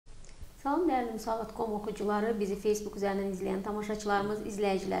Salam dəyərli Müsavat.com oxucuları, bizi Facebook üzərindən izləyən tamaşaçılarımız,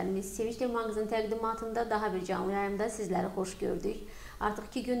 izləyicilərimiz. Sevinç Telefon təqdimatında daha bir canlı yayında sizləri xoş gördük. Artıq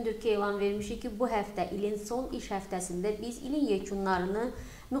 2 gündür ki, elan vermişik ki, bu həftə ilin son iş həftəsində biz ilin yekunlarını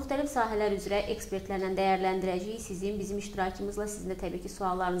müxtəlif sahələr üzrə ekspertlərlə dəyərləndirəcəyik. Bizim iştirakımızla, sizin də təbii ki,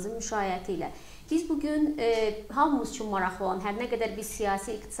 suallarınızın müşayiəti ilə. Biz bugün hamımız üçün maraqlı olan, hər nə qədər biz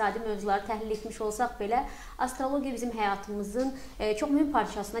siyasi, iqtisadi mövzuları təhlil etmiş olsaq belə, astrologiya bizim həyatımızın çox mühüm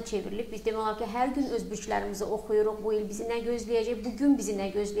parçasına çevrilib. Biz demək olar ki, hər gün öz bürclərimizi oxuyuruq. Bu il bizi nə gözləyəcək, bugün bizi nə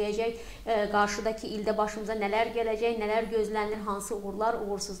gözləyəcək, qarşıdakı ildə başımıza nələr gələcək, nələr gözlənilir, hansı uğurlar,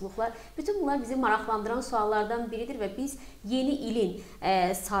 uğursuzluqlar. Bütün bunlar bizi maraqlandıran suallardan biridir və biz yeni ilin,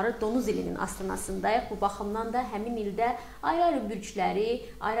 sarı donuz ilinin astronasındayıq. Bu baxımdan da həmin ildə ayrı-ayrı bürcləri,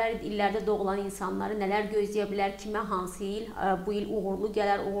 ayrı-ayrı illərdə doğulan insanları nələr gözləyə bilər, kimə hansı il, bu il uğurlu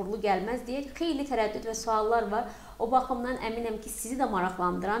gələr, uğurlu gəlməz deyə xeyli tərəddüd və suallar var. O baxımdan əminəm ki, sizi də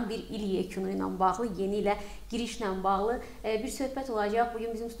maraqlandıran bir il yekunu ilə bağlı, yeni ilə girişlə bağlı bir söhbət olacaq.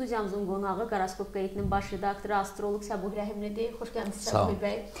 Bugün bizim studiyamızın qonağı Horoskop qəzetinin baş redaktoru Astroloq Səbuhi Rəhimlidir. Xoş gəlmisiniz Səbuhi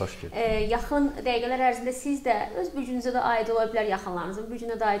bəy. Xoş gəldiniz. Yaxın dəqiqələr ərzində siz də öz bürcünüzə də aid ola bilər, yaxınlarınızın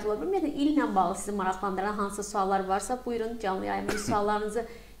bürcünə də aid ola bilər. Ümumiyyətlə, il ilə bağlı sizi maraqlandıran hansı suallar varsa, buyurun canlı yayımın suallarınızı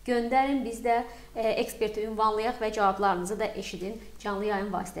göndərin. Biz də eksperti ünvanlayaq və cavablarınızı da eşidin canlı yayın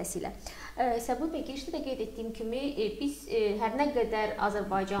vasitəsilə. Səbuhi bəy, girişdə də qeyd etdiyim kimi, biz hər nə qədər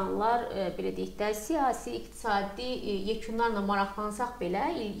Azərbaycanlılar, belə deyək də, siyasi, iqtisadi yekunlarla maraqlansaq belə,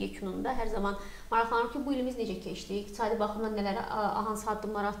 il yekununda hər zaman maraqlanır ki, bu ilimiz necə keçdi, iqtisadi baxımdan nələrə, hansı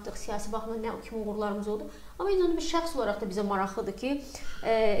addımlar atdıq, siyasi baxımdan nə kimi uğurlarımız oldu. Amma eyni bir şəxs olaraq da bizə maraqlıdır ki,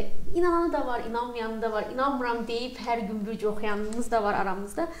 inananı da var, inanmayanı da var, inanmıram deyib hər gün bürc oxuyanımız da var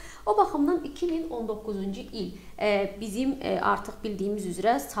aramızda. O baxımdan 2019-cu il bizim artıq bildiyimiz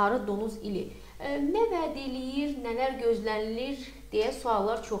üzrə sarı donuz ili. Nə vəd eləyir, nələr gözlənilir deyə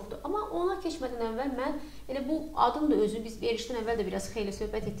suallar çoxdur. Amma ona keçmədən əvvəl mən, elə bu adın da özü, biz verişdən əvvəl də biraz xeyli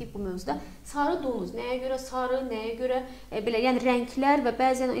söhbət etdik bu mövzuda. Sarı donuz, nəyə görə sarı, nəyə görə belə, yəni rənglər və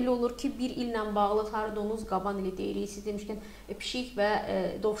bəzən elə olur ki, bir illə bağlı sarı donuz, qaban ili deyirik. Siz demişkən pişik və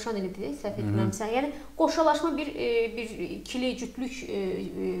dovşan ili deyirik, səhv etmirəmsə. Yəni qoşalaşma bir ikili cütlük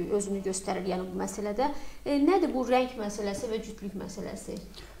özünü göstərir yəni bu məsələdə. Nədir bu rəng məsələsi və cütlük məsələsi?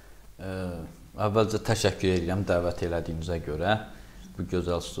 Əvvəlcə təşəkkür edirəm dəvət elədiyinizə görə bu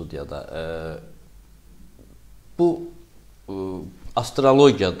gözəl studiyada. Bu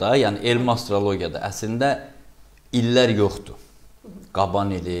astrologiyada, yəni elmi astrologiyada əslində illər yoxdur.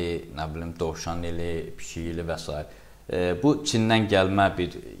 Qaban ili, nə bilim, dovşan ili, pişik ili və s. Bu Çindən gəlmə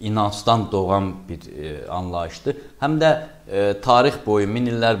bir inancdan doğan bir anlayışdır. Həm də tarix boyu, min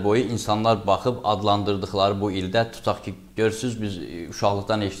illər boyu insanlar baxıb adlandırdıqları bu ildə, tutaq ki, görürsünüz, biz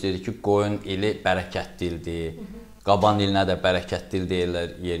uşaqlıqdan eşidirik ki, qoyun ili bərəkətli ildir. Qaban ilinə də bərəkətli il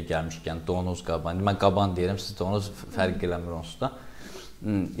deyirlər yer gəlmişkən, donuz, qaban. Mən qaban deyirəm, siz donuz fərq eləmir onsuz da.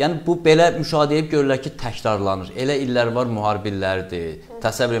 Yəni, bu belə müşahidə edib görürlər ki, təkrarlanır. Elə illər var, müharibə illərdir.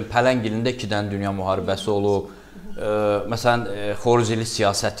 Təsəvvür edin, pələng ilində 2 dənə dünya müharibəsi olub. Məsələn, xoruz ili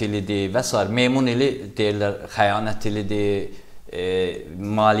siyasət ilidir və s. Meymun ili deyirlər xəyanət ilidir,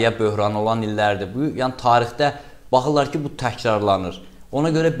 maliyyə böhranı olan illərdir. Bu, yəni tarixdə baxırlar ki, bu təkrarlanır.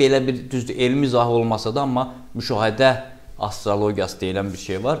 Ona görə belə bir düzdür, elmi izahı olmasa da, amma müşahidə astrologiyası deyilən bir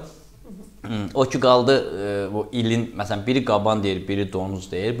şey var. O ki, qaldı bu ilin, məsələn, biri qaban deyir, biri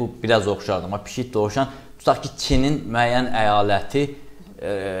donuz deyir. Bu biraz oxşardır, amma pişik dovşan, tutaq ki, Çinin müəyyən əyaləti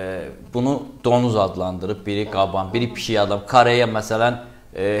bunu donuz adlandırıb, biri qaban, biri pişik adam. Koreya məsələn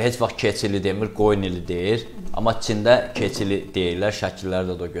heç vaxt keçili demir, qoyun ili deyir. Amma Çində keçili deyirlər,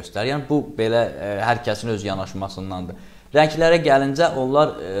 şəkillərdə də göstərir. Yəni bu belə hər kəsin öz yanaşmasındandır. Rənglərə gəlincə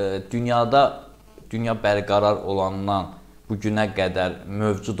onlar dünya bərqərar olandan bu günə qədər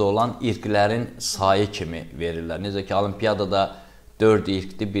mövcud olan irqlərin sayı kimi verirlər. Necə ki, olimpiyadada 4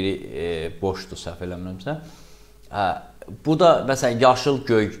 irqdir, biri boşdur, səhv eləmirəmsə. Bu da, məsələn, yaşıl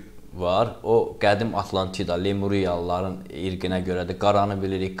göy var, o qədim Atlantida, Lemuriyalıların irqinə görədir, qaranı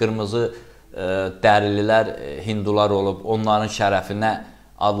bilirik, qırmızı dərililər, hindular olub, onların şərəfinə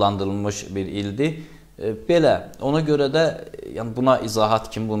adlandırılmış bir ildir. Belə, ona görə də yəni buna izahat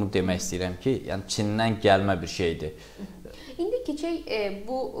kimi bunu demək istəyirəm ki, yəni Çindən gəlmə bir şeydir. İndi keçək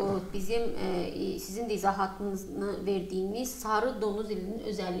bu bizim sizin də izahatınızı verdiyiniz sarı donuz ilinin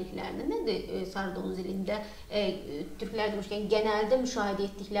özəlliklərinə. Nədir sarı donuz ilində türklər demişkən genəldə müşahidə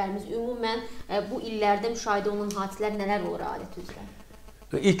etdiklərimiz, ümumən bu illərdə müşahidə olunan hadisələr nələr olur adət üzrə?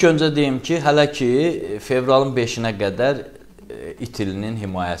 İlk öncə deyim ki, hələ ki fevralın 5-nə qədər itilinin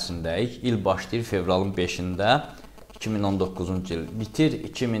himayəsindəyik. İl başlayır fevralın 5-də 2019-cu il, bitir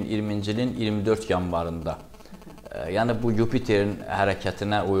 2020-ci ilin 24 yanvarında. Yəni bu Yupiterin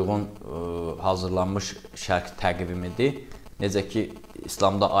hərəkətinə uyğun hazırlanmış şərq təqvimidir. Necə ki,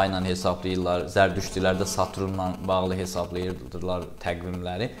 İslamda ay ilə hesablayırlar, Zərdüştlilərdə Saturnla bağlı hesablayırdılar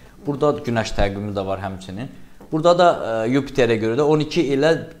təqvimləri. Burada Günəş təqvimi də var həmçinin. Burada da Yupiterə görə də 12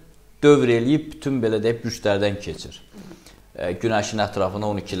 ilə dövr eləyib bütün belə deyib güclərdən keçir. Günəşin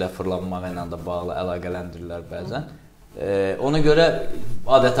ətrafına 12 ilə fırlanmağı ilə də bağlı əlaqələndirirlər bəzən. Ona görə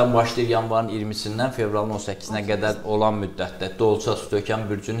adətən başlayır yanvarın 20-sindən fevralın 18-nə qədər olan müddətdə dolça Stökən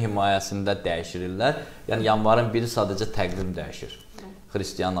bürcünün himayəsində dəyişirirlər. Yəni yanvarın 1-i sadəcə təqvim dəyişir.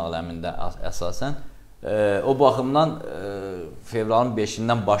 Xristiyan aləmində əsasən. O baxımdan fevralın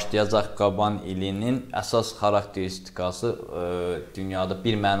 5-dən başlayacaq Qaban ilinin əsas xarakteristikası dünyada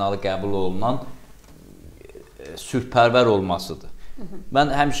bir mənalı qəbul olunan sülhpərvər olmasıdır. Mən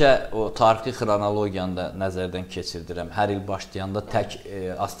həmişə o tarixi xronologiyanı nəzərdən keçirdirəm. Hər il başlayanda tək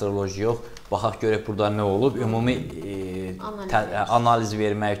astroloji yox, baxaq görək burada nə olub, ümumi analiz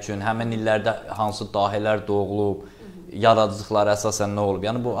vermək üçün, həmin illərdə hansı dahilər doğulub, yaradıcılıqları əsasən nə olub.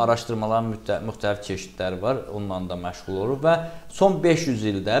 Yəni bu araşdırmaların müxtəlif çeşidləri var, onunla da məşğul olub və son 500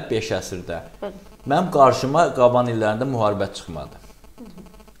 ildə, 5 əsrdə mənim qarşıma Qaban illərində müharibə çıxmadı.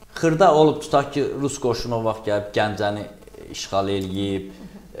 Xırda olub, tutaq ki, Rus qoşunu o vaxt gəlib Gəncəni işğal eləyib,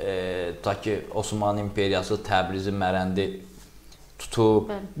 ta ki Osmanlı İmperiyası Təbrizi, Mərəndi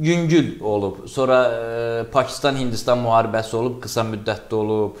tutub, yüngül olub. Sonra Pakistan-Hindistan müharibəsi olub, qısa müddətdə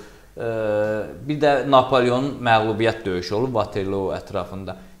olub. Bir də Napoleonun məğlubiyyət döyüşü olub Waterloo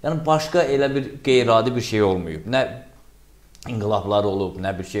ətrafında. Yəni başqa elə bir qeyri-adi bir şey olmayıb. Nə inqilablar olub,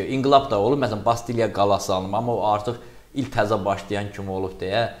 nə bir şey. İnqilab da olub, məsələn Bastiliya qalası alınıb, amma o artıq ilk təzə başlayan kimi olub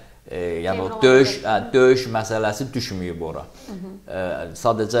deyə yəni o döyüş məsələsi düşməyib ora.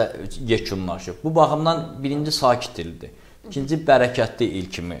 Sadəcə yekunlaşıb. Bu baxımdan birinci sakit ildir. İkinci bərəkətli il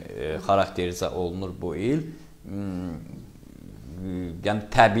kimi xarakterizə olunur bu il. Yəni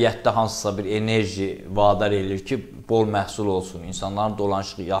təbiətdə hansısa bir enerji vadar edir ki, bol məhsul olsun, insanların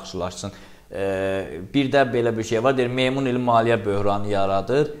dolanışı yaxşılaşsın. Bir də belə bir şey var, deyir, meymun ili maliyyə böhranı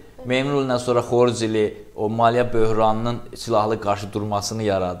yaradır. Meymun ilindən sonra xoruz ili o maliyyə böhranının silahlı qarşı durmasını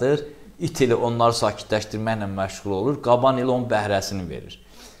yaradır. İt ili onları sakitləşdirməklə məşğul olur. Qaban ili onun bəhrəsini verir.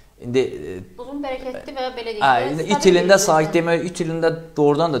 İndi uzun bərəkətli və belə deyək. İt ilində sakit demək, it ilində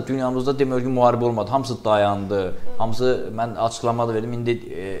doğrudan da dünyamızda demək ki, müharibə olmadı. Hamısı dayandı. Hamısı mən açıqlama da verdim.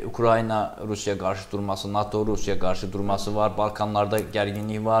 İndi Ukrayna Rusiya qarşı durması, NATO Rusiya qarşı durması var. Balkanlarda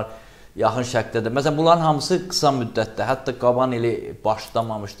gərginlik var. Yaxın şərqdə də. Məsələn, bunların hamısı qısa müddətdə, hətta Qaban ili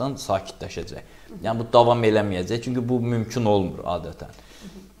başlamamışdan sakitləşəcək. Yəni, bu davam eləməyəcək. Çünki bu mümkün olmur adətən.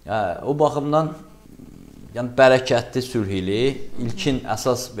 O baxımdan yəni, bərəkətli sülh ili, ilkin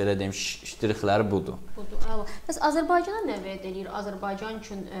əsas, belə deyim, ştrixləri budur. Bəs Azərbaycana nə vəd edir? Azərbaycan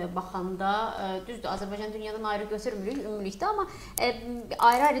üçün baxanda, düzdür, Azərbaycan dünyadan ayrı götürmürük ümumilikdə, amma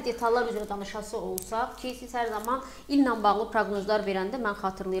ayrı-ayrı detallar üzrə danışası olsaq ki, siz hər zaman illə bağlı proqnozlar verəndə mən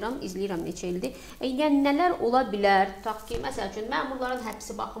xatırlayıram, izləyirəm neçə ildir. Yəni, nələr ola bilər? Tutaq ki, məsəl üçün, məmurların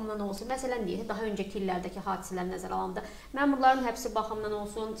həbsi baxımından olsun, məsələn deyək, daha öncəki illərdəki hadisələr nəzərə alanda, məmurların həbsi baxımından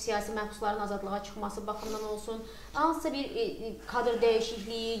olsun, siyasi məhbusların azadlığa çıxması baxımından olsun, hansısa bir kadr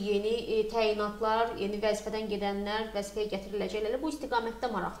dəyişikliyi, yeni təyinatlar, yeni vəzifədən gedənlər, vəzifəyə gətiriləcəklər. Bu istiqamətdə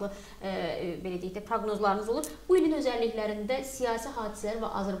maraqlı belə deyək də proqnozlarınız olur. Bu ilin özəlliklərində siyasi hadisələr və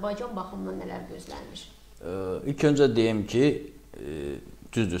Azərbaycan baxımından nələr gözlənir? İlk öncə deyim ki,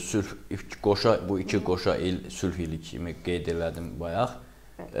 düzdür, sülh bu iki qoşa il sülh ili kimi qeyd elədim bayaq.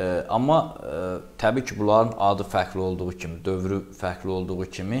 Amma təbii ki, bunların adı fərqli olduğu kimi, dövrü fərqli olduğu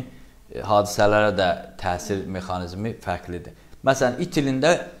kimi hadisələrə də təsir mexanizmi fərqlidir. Məsələn, it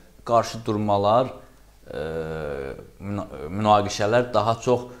ilində qarşı durmalar, münaqişələr daha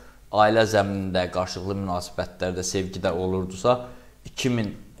çox ailə zəminində, qarşılıqlı münasibətlərdə, sevgidə olurdusa,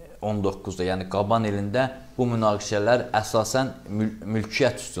 2019-da, yəni Qaban ilində bu münaqişələr əsasən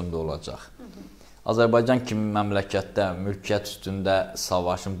mülkiyyət üstündə olacaq. Azərbaycan kimi məmləkətdə mülkiyyət üstündə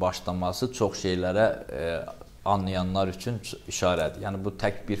savaşın başlaması çox şeylərə anlayanlar üçün işarədir. Yəni bu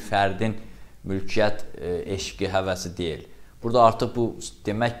tək bir fərdin mülkiyyət eşqi, həvəsi deyil. Burada artıq bu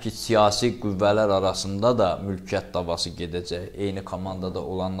demək ki, siyasi qüvvələr arasında da mülkiyyət davası gedəcək. Eyni komandada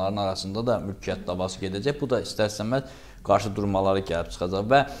olanların arasında da mülkiyyət davası gedəcək. Bu da istərsəməz qarşı durmaları gəlib çıxacaq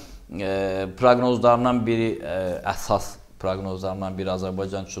və proqnozlarından biri, əsas proqnozlarından biri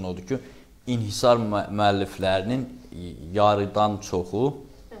Azərbaycan üçün odur ki, inhisar müəlliflərinin yarıdan çoxu,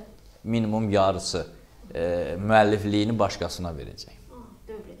 minimum yarısı müəllifliyini başqasına verəcək.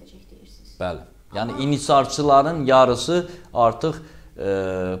 Dövr edəcək deyirsiniz. Bəli. Yəni, inhisarçıların yarısı artıq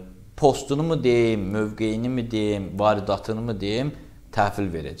postunu mu deyim, mövqeyini mi deyim, varidatını mı deyim, təhvil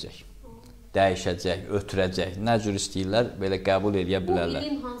verəcək. dəyişəcək, ötürəcək, nə cür istəyirlər, belə qəbul edə bilərlər. Bu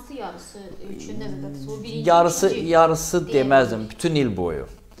ilin hansı yarısı üçün nəzərdə Yarısı deməzdim, bütün il boyu.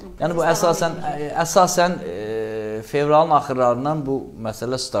 Yəni bu əsasən fevralın axırlarından bu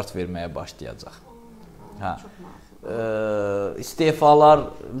məsələ start verməyə başlayacaq. Hə. İstefalar,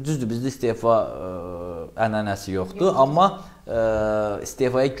 düzdür, bizdə istefa ənənəsi yoxdur, amma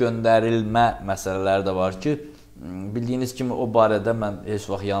istefaya göndərilmə məsələləri də var ki, bildiyiniz kimi o barədə mən heç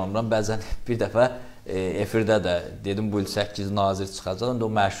vaxt yanılmıram. Bəzən bir dəfə efirdə də dedim bu il 8 nazir çıxacaq. O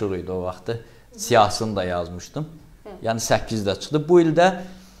məşhur idi o vaxtı. Siyasını da yazmışdım. Yəni 8 də çıxdı. Bu ildə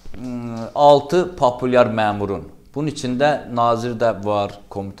 6 populyar məmurun. Bunun içində nazir də var,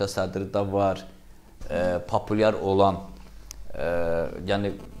 komitə sədri də var, populyar olan,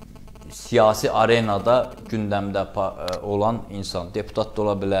 yəni siyasi arenada gündəmdə olan insan, deputat da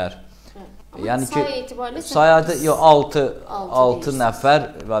ola bilər. Yəni ki, sayədə 6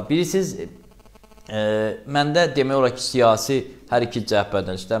 nəfər var. Bilirsiniz, məndə demək olar ki, siyasi hər iki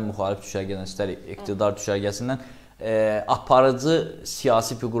cəhbədən, istər müxalif düşərgədən, istər iqtidar düşərgəsindən aparıcı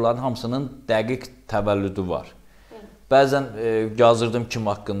siyasi fiqurların hamısının dəqiq təvəllüdü var. Bəzən yazırdım kim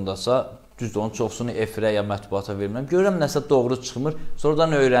haqqındasa, düzdür, onun çoxsunu efirə ya mətbuata vermirəm. Görürəm, nəsə doğru çıxmır.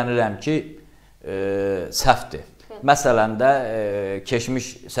 Sonradan öyrənirəm ki, səhvdir. Məsələn də keçmiş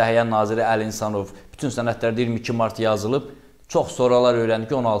Səhiyyə naziri Əli İnsanov bütün sənədlərdə 22 mart yazılıb, çox sonralar öyrəndi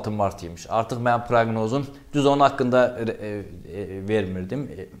ki 16 mart imiş. Artıq mənim proqnozum, düz onun haqqında vermirdim,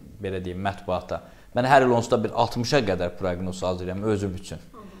 belə deyim, mətbuata. Mən hər il onsuz da bir 60-a qədər proqnoz hazırlayıram özüm üçün.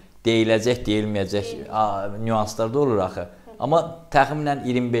 Deyiləcək, deyilməyəcək nüanslar da olur axı. Amma təxminən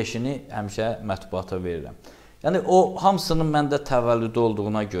 25-ini həmişə mətbuata verirəm. Yəni o hamısının məndə təvəllüdü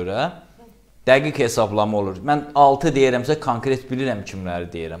olduğuna görə dəqiq hesablama olur. Mən 6 deyirəmsə, konkret bilirəm kimləri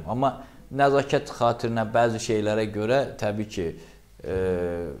deyirəm. Amma nəzakət xatirinə bəzi şeylərə görə təbii ki,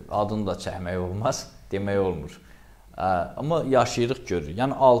 adını da çəkmək olmaz, demək olmur. Amma yaşayırıq, görürük.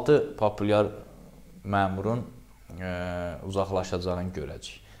 Yəni 6 populyar məmurun uzaqlaşacağını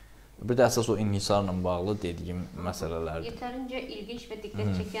görəcək. Bir də əsas o inhisarla bağlı dediyim məsələlərdir. Yetərincə ilginc və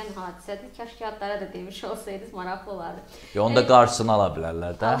diqqət çəkən hadisədir. Kaş kağıtlara da demiş olsaydınız, maraqlı olardı. Onda qarşısını ala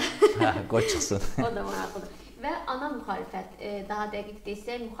bilərlər də. Qoy çıxsın. O da maraqlıdır. Və ana müxalifət, daha dəqiq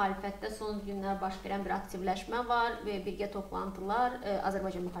desək, müxalifətdə son günlər baş verən bir aktivləşmə var və birgə toplantılar,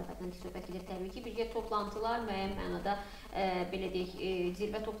 Azərbaycan müxalifətindən söhbət edir təbii ki, birgə toplantılar müəyyən mənada, belə deyək,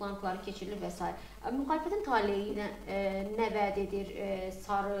 zirvə toplantıları keçirilir və s. Müxalifətin taleyinə nə vəd edir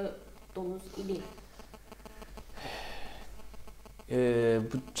sarı donuz ili?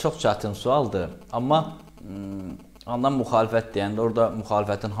 Bu çox çətin sualdır, amma ondan müxalifət deyəndə orada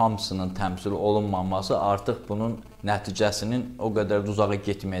müxalifətin hamısının təmsil olunmaması artıq bunun nəticəsinin o qədər uzağa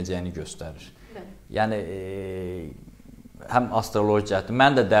getməyəcəyini göstərir. Yəni həm astroloji cəhətdə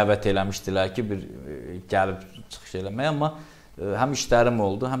mən də dəvət eləmişdilər ki, bir gəlib çıxış eləmək, amma həm işlərim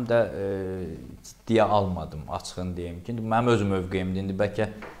oldu, həm də ciddiyə almadım, açığını deyim ki. Mənim öz mövqeyimdir. İndi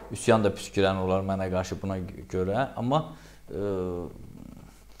bəlkə üsyan da püskürən olar mənə qarşı buna görə, amma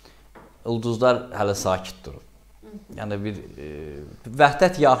ulduzlar hələ sakit durub. Yəni bir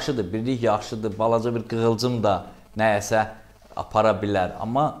vəhdət yaxşıdır, birlik yaxşıdır, balaca bir qığılcım da nəyəsə apara bilər,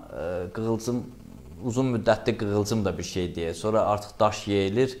 amma qığılcım uzun müddətli qığılcım da bir şey deyil. Sonra artıq daş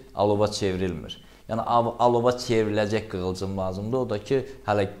yeyilir, alova çevrilmir. Yəni alova çevriləcək qığılcım lazımdır, o da ki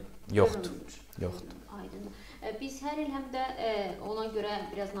hələ yoxdur. Yoxdur. Biz hər il həm də ona görə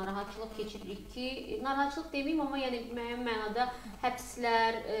biraz narahatçılıq keçiririk ki, narahatçılıq deməyim, amma yəni müəyyən mənada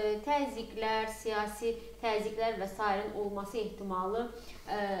həbslər, təzyiqlər, siyasi təzyiqlər və s. olması ehtimalı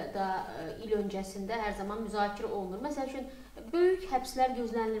da il öncəsində hər zaman müzakirə olunur. Məsəl üçün, böyük həbslər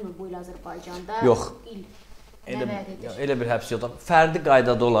gözlənilmir bu il Azərbaycanda? Yox. Elə bir həbs yoxdur. Fərdi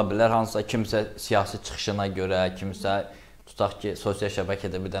qaydada ola bilər, hansısa kimsə siyasi çıxışına görə, kimsə tutaq ki, sosial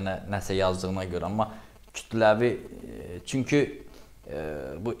şəbəkədə bir dənə nəsə yazdığına görə, amma kütləvi, çünki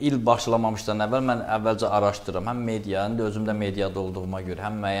bu il başlamamışdan əvvəl mən əvvəlcə araşdırıram. Həm media, həm də özüm də mediada olduğuma görə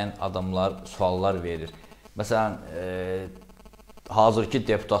həm müəyyən adamlar suallar verir. Məsələn, hazırki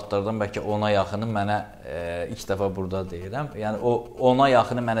deputatlardan bəlkə 10-a yaxını mənə ilk dəfə burada deyirəm. Yəni o 10-a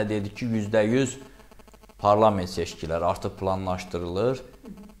yaxını mənə dedi ki, %100 parlament seçkiləri artıq planlaşdırılır.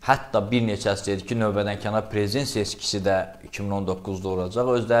 Hətta bir neçəsi dedi ki, növbədən kənar prezident seçkisi də 2019-da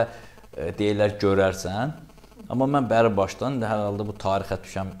olacaq. Özdə deyirlər görərsən. Amma mən bəri başdan hər halda bu tarixə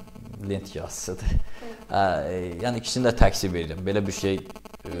düşən lent yazısıdır. Yəni ikisini də təksib edirəm. Belə bir şey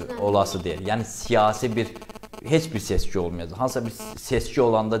olası deyil. Yəni siyasi heç bir seçki olmayacaq. Hansısa bir seçki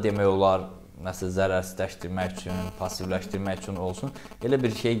olanda demək olar, məsələn, zərərsizləşdirmək üçün, passivləşdirmək üçün olsun. Elə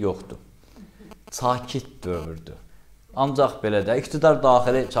bir şey yoxdur. Sakit dövrdür. Ancaq belə də iqtidar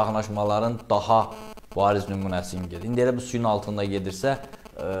daxili çaxnaşmaların daha bariz nümunəsi gedir. İndi elə bu suyun altında gedirsə,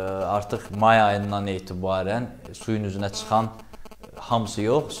 artıq may ayından etibarən suyun üzünə çıxan hamısı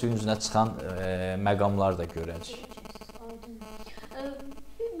yox, suyun üzünə çıxan məqamlar da görəcək.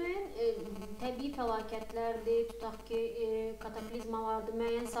 Təbii fəlakətlərdir, tutaq ki, kataklizmalardır,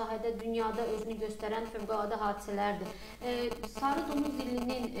 müəyyən sahədə dünyada özünü göstərən fövqəladə hadisələrdir. Sarı donuz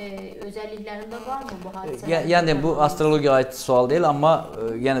dilinin özəlliklərində varmı bu hadisələr? Yəni, bu astrologiya aid sual deyil, amma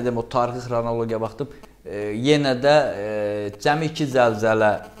yenə də o tarixi xronologiya baxdım. Yenə də cəmi 2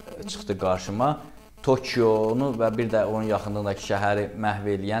 zəlzələ çıxdı qarşıma. Tokionu və bir də onun yaxınlığındakı şəhəri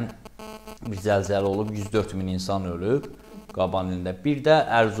məhv eləyən bir zəlzələ olub, 104 min insan ölüb Qaban ilində. Bir də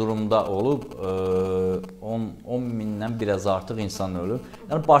Ərzurumda olub, 10 mindən biraz artıq insan ölüb.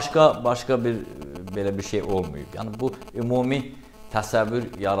 Yəni, başqa bir belə bir şey olmayıb. Yəni, bu ümumi təsəvvür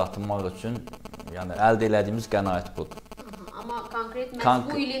yaratmaq üçün əldə elədiyimiz qənaət budur. Amma konkret məhz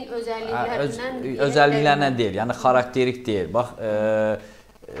bu ilin özəlliklərindən... Özəlliklərindən deyil, yəni xarakterik deyil. Bax,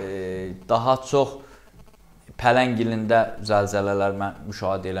 daha çox Pələng ilində zəlzələlər mən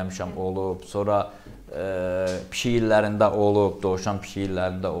müşahidə eləmişəm, olub. Sonra pişik illərində olub, doğuşan pişik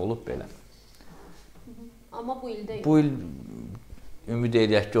illərində olub belə. Amma bu ildə yox. Bu il ümid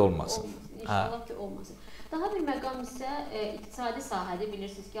edək ki, olmasın. İnşallah ki, olmasın. Daha bir məqam isə iqtisadi sahədir.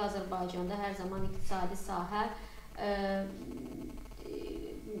 Bilirsiniz ki, Azərbaycanda hər zaman iqtisadi sahə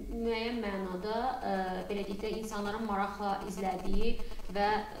müəyyən mənada, belə deyək də, insanların maraqla izlədiyi və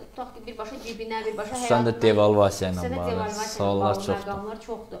tutaq ki, birbaşa cibinə, birbaşa həyatına... Sən də devalvasiya ilə bağlı məqamlar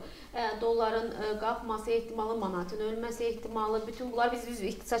çoxdur. Dolların qalxması ehtimalı, manatın ölməsi ehtimalı, bütün bunlar biz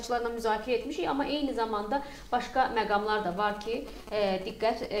iqtisadçılarla müzakirə etmişik, amma eyni zamanda başqa məqamlar da var ki,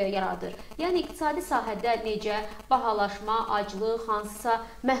 diqqət yaradır. Yəni, iqtisadi sahədə necə bahalaşma, aclıq, hansısa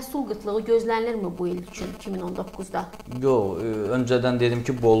məhsul qıtlığı gözlənilirmi bu il üçün 2019-da? Yox, öncədən dedim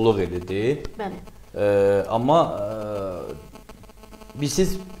ki, bolluq ilidir. Bəli. Amma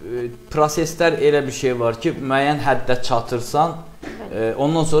bilirsiniz, proseslər elə bir şey var ki, müəyyən həddə çatırsan,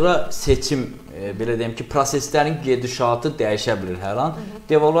 ondan sonra seçim, belə deyim ki, proseslərin gedişatı dəyişə bilir hər an.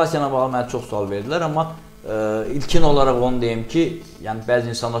 Devalvasiya ilə bağlı mənə çox sual verdilər, amma ilkin olaraq onu deyim ki, yəni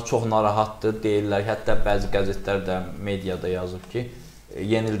bəzi insanlar çox narahatdır, deyirlər, hətta bəzi qəzetlər də, mediada yazıb ki,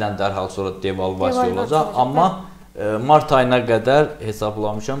 yeni ildən dərhal sonra devalvasiya olacaq, amma mart ayına qədər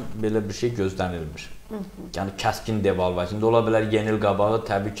hesablamışam, belə bir şey gözlənilmir. Yəni kəskin devalvasiya. İndi ola bilər yeni il qabağı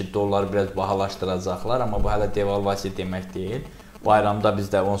təbii ki, dolları biraz bahalaşdıracaqlar, amma bu hələ devalvasiya demək deyil. Bayramda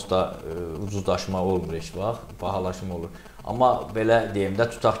bizdə onsuz da ucuzlaşma olmur heç vaxt, bahalaşma olur. Amma belə deyim də,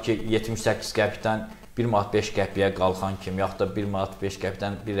 tutaq ki, 78 qəpikdən 1 manat 5 qəpiyə qalxan kimi, yaxud da 1 manat 5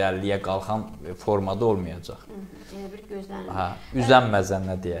 qəpikdən 1.50-yə qalxan formada olmayacaq. Elə bir gözlənilir. Üzən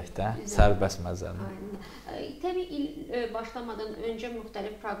məzənnə deyək də, sərbəst məzənnə. Təbii il başlamadan öncə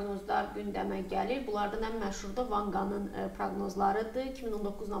müxtəlif proqnozlar gündəmə gəlir. Bunlardan ən məşhur da Vanqanın proqnozlarıdır.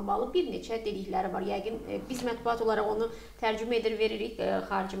 2019-la bağlı bir neçə dedikləri var. Yəqin biz mətbuat olaraq onu tərcümə edir, veririk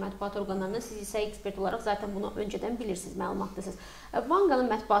xarici mətbuat orqanlarına. Siz isə ekspert olaraq zaten bunu öncədən bilirsiniz, məlumatdasınız.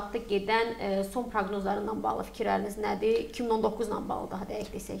 Vanqanın mətbuatda gedən son proqnozlarından bağlı fikirləriniz nədir? 2019-la bağlı daha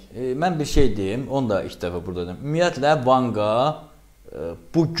dəqiq desək. Mən bir şey deyim, onu da ilk dəfə burada deyim. Ümumiyyətlə Vanqa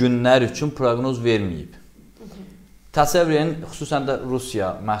bu günlər üçün proqnoz verməyib. Təsəvvür edin, xüsusən də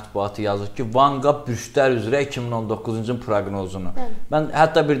Rusiya mətbuatı yazır ki, Vanqa bürclər üzrə 2019-cu proqnozunu. Mən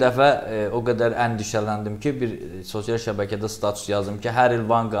hətta bir dəfə o qədər əndişələndim ki, bir sosial şəbəkədə status yazdım ki, hər il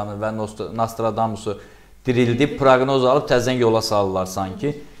Vanqanı və Nostradamusu dirildib, proqnoz alıb təzən yola salırlar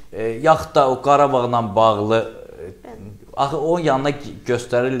sanki. Yaxud da o Qarabağla bağlı, axı onun yanına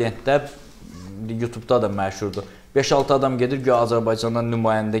göstərir lentdə, YouTube-da da məşhurdur. 5-6 adam gedir, güya Azərbaycandan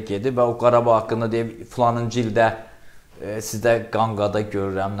nümayəndə gedir və o Qarabağ haqqında deyib, filanıncı ildə sizdə qanqada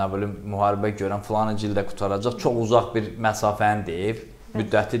görürəm, nə bilim, müharibə görürəm, filanıncı ildə qutaracaq. Çox uzaq bir məsafəni deyib,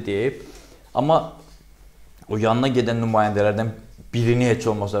 müddəti deyib. Amma o yanına gedən nümayəndələrdən birini heç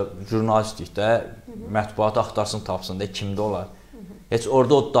olmasa jurnalistlikdə mətbuatı axtarsın, tapsın da kimdə olar. Heç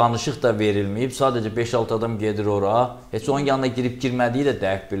orada o danışıq da verilməyib, sadəcə 5-6 adam gedir ora, heç onun yanına girib-girmədiyi də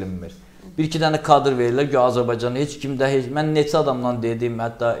dəqiq bilinmir. Bir-iki dənə kadr verirlər ki, Azərbaycanda heç kimdə, mən neçə adamdan dedim,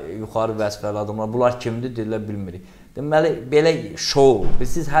 hətta yuxarı vəzifəli adamlar, bunlar kimdir, deyirlər, bilmirik. Deməli, belə şou,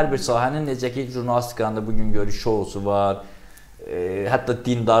 siz hər bir sahənin, necə ki, jurnalistikanın da bugün görür, şousu var, hətta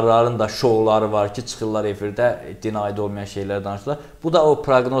dindarların da şouları var ki, çıxırlar efirdə, din aid olmayan şeylər danışırlar. Bu da o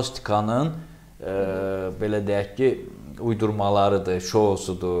proqnostikanın, belə deyək ki, uydurmalarıdır,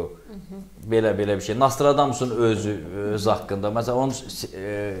 şousudur. Belə bir şey. Nostradamusun öz haqqında, məsələn,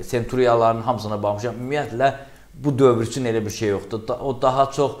 onun senturiyalarının hamısına baxmışam. Ümumiyyətlə, bu dövr üçün elə bir şey yoxdur. O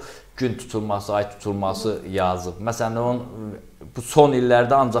daha çox gün tutulması, ay tutulması yazıb. Məsələn, bu son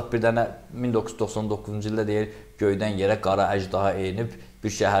illərdə ancaq bir dənə 1999-cu ildə deyir, göydən yerə qara əjdaha enib bir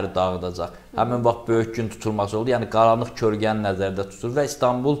şəhəri dağıdacaq. Həmin vaxt böyük gün tutulması oldu. Yəni qaranlıq kölgəni nəzərdə tutur və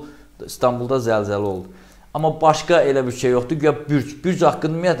İstanbulda zəlzələ oldu. Amma başqa elə bir şey yoxdur. Bürc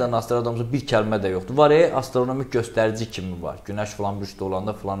haqqında ümumiyyətlə Nostradamus'un bir kəlmə də yoxdur. Var astronomik göstərici kimi var. Günəş falan bürcdə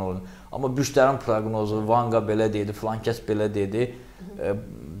olanda falan olur. Amma bürclərin proqnozu, Vanga belə dedi, filan kəs belə dedi.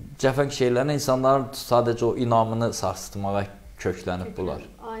 Cəfəng şeylərinə insanların sadəcə o inamını sarsıtmağa köklənib bunlar.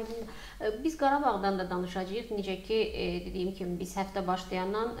 Aynen. Biz Qarabağdan da danışacağıq. Necə ki, dediyim kimi biz həftə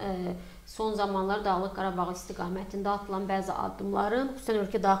başlayandan son zamanlar Dağlıq Qarabağ istiqamətində atılan bəzi addımların, xüsusən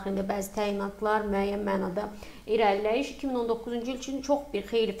ölkə daxilində bəzi təyinatlar, müəyyən mənada irəliləyiş 2019-cu il üçün çox bir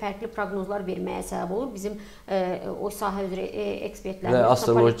xeyli fərqli proqnozlar verməyə səbəb olur. Bizim o sahə üzrə ekspertlərimiz,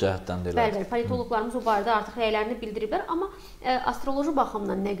 astroloji cəhətdən də bəli, politoloqlarımız o barədə artıq rəylərini bildiriblər. Amma astroloji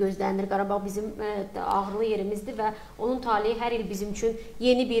baxımdan nə gözlənilir? Qarabağ bizim ağırlı yerimizdir və onun taleyi hər il bizim üçün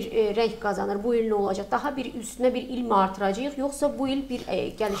yeni bir rəng qazanır. Bu il nə olacaq? Daha bir üstünə bir ilmi artıracağıq, yoxsa bu il bir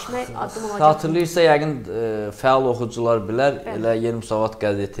gəlişmə addım olacaq? Xatırlayırsa yəqin fəal oxucular bilər, elə Yeni Müsavat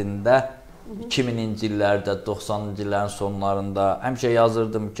qəzetində 2000-ci illərdə, 90-cı illərin sonlarında həmişə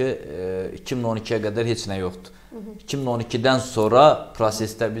yazırdım ki, 2012-yə qədər heç nə yoxdur. 2012-dən sonra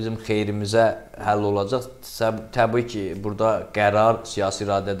prosesdə bizim xeyrimizə həll olacaq. Təbii ki, burada qərar, siyasi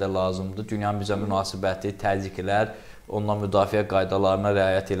iradə də lazımdır. Dünyanın bizə münasibəti, təzyiqlər, ondan müdafiə qaydalarına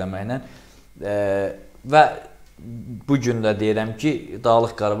riayət eləməklə və bu gün də deyirəm ki,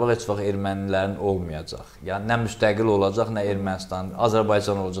 Dağlıq Qarabağ heç vaxt ermənilərin olmayacaq. Yəni nə müstəqil olacaq, nə Ermənistan,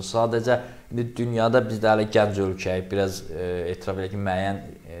 Azərbaycan olacaq. Sadəcə dünyada biz də hələ gənc ölkəyik, biraz etiraf edək ki, müəyyən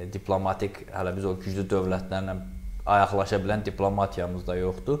diplomatik, hələ biz o güclü dövlətlərlə ayaqlaşa bilən diplomatiyamız da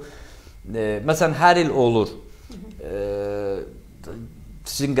yoxdur. Məsələn, hər il olur.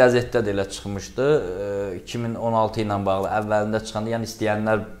 Sizin qəzetdə də elə çıxmışdı. 2016 ilə bağlı əvvəlində çıxanda, yəni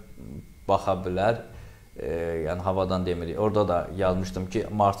istəyənlər baxa bilər. Yəni havadan demirik. Orada da yazmışdım ki,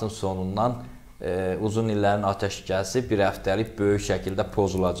 martın sonundan uzun illərin atəşkəsi bir həftəlik böyük şəkildə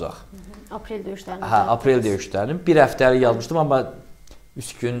pozulacaq. Aprel döyüşlərinin. Hə, aprel döyüşlərinin bir həftəlik yazmışdım, amma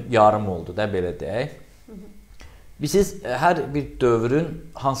 3 gün yarım oldu da belə deyək. Siz hər bir dövrün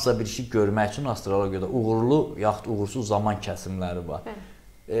hansısa bir işi görmək üçün astrologiyada uğurlu yaxud uğursuz zaman kəsimləri var.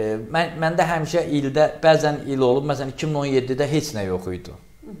 Məndə həmişə ildə, bəzən il olub, məsələn 2017-də heç nə yox idi.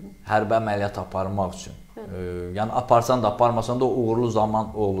 Hərbi əməliyyat aparmaq üçün. Yəni aparsan da, aparmasan da uğurlu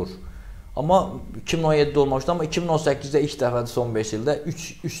zaman olur. Amma 2017-də olmamışdı, amma 2018-də ilk dəfədir son 5 ildə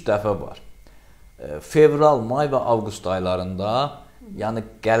 3 dəfə var. Fevral, may və avqust aylarında, yəni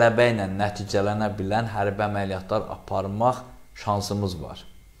qələbə ilə nəticələnə bilən hərbi əməliyyatlar aparmaq şansımız var.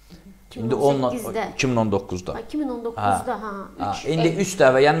 2019-da. 2019-da, İndi 3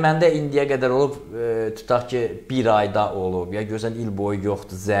 dəfə, yəni məndə indiyə qədər olub, tutaq ki, bir ayda olub, ya gözəl il boyu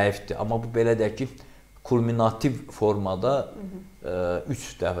yoxdur, zəifdir. Amma bu belə deyək ki, kulminativ formada 3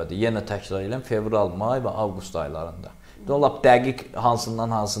 dəfədir. Yenə təkrar edirəm, fevral, may və avqust aylarında. Lap dəqiq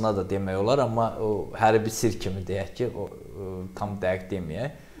hansından hansına da demək olar, amma o hərbi sir kimi deyək ki, tam dəqiq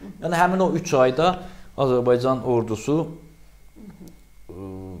deməyək. Yəni həmin o 3 ayda Azərbaycan ordusu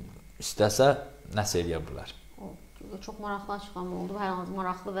istəsə nəsə eləyə bilər. Çox maraqlı açıqlama oldu, hər hansı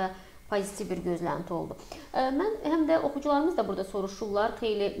maraqlı və pozitiv bir gözlənti oldu. Mən həm də oxucularımız da burada soruşurlar,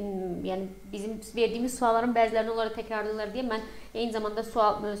 xeyli, yəni bizim verdiyimiz sualların bəzilərini onları təkrarlayırlar deyə mən eyni zamanda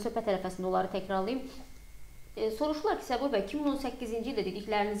söhbət ərəfəsində onları təkrarlayım. Soruşurlar ki, Səbuhi bəy, 2018-ci ildə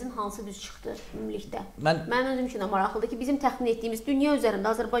dediklərinizin hansı düz çıxdı ümumilikdə? Mənim özüm üçün də maraqlıdır ki, bizim təxmin etdiyimiz dünya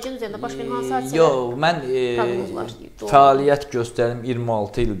üzərində, Azərbaycan üzərində baş verən hansı hadisələr? Yox, mən fəaliyyət göstərdim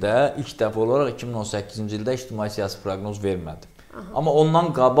 26 ildə, ilk dəfə olaraq 2018-ci ildə ictimai siyasi proqnoz vermədim. Amma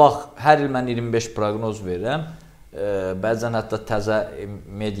ondan qabaq hər il mən 25 proqnoz verirəm. Bəzən hətta təzə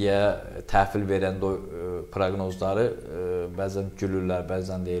mediaya təhvil verəndə o proqnozları bəzən gülürlər,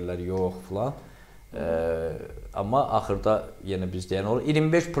 bəzən deyirlər yox filan. Amma axırda yenə biz deyən olur.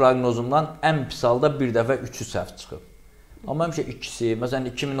 25 proqnozumdan ən pis halda bir dəfə 3-ü səhv çıxıb. Amma həmişə ikisi, məsələn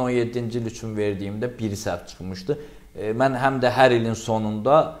 2017-ci il üçün verdiyimdə biri səhv çıxmışdı. Mən həm də hər ilin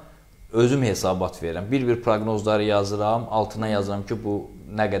sonunda özüm hesabat verirəm. Bir proqnozları yazıram, altına yazıram ki, bu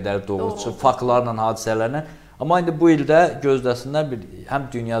nə qədər doğru çıxıb, faktlarla, hadisələrlə. Amma indi bu ildə gözləsinlər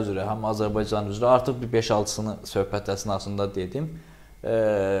həm dünya üzrə, həm Azərbaycan üzrə artıq bir 5-6-sını söhbət əsnasında dedim.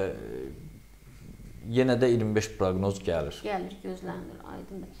 yenə də 25 proqnoz gəlir. Gəlir, gözlənilir,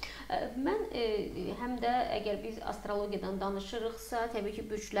 aydındır. Mən həm də əgər biz astrologiyadan danışırıqsa, təbii ki,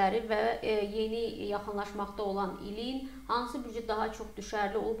 bürcləri və yeni yaxınlaşmaqda olan ilin hansı bürcə daha çox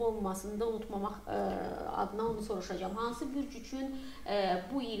düşərli olub-olmamasını da unutmamaq adına onu soruşacağam. Hansı bürc üçün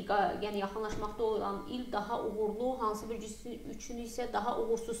bu il, yəni yaxınlaşmaqda olan il daha uğurlu, hansı bürc üçün isə daha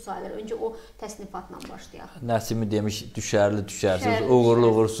uğursuz sayılır? Öncə o təsnifatla başlayaq. Nəsimi demiş, düşərli, düşərsiz,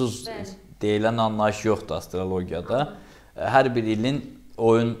 uğurlu, uğursuz deyilən anlayış yoxdur astrologiyada. Hər bir ilin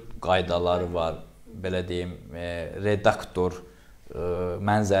oyun qaydaları var, belə deyim, redaktor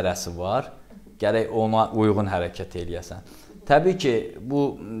mənzərəsi var. Gərək ona uyğun hərəkət eləyəsən. Təbii ki, bu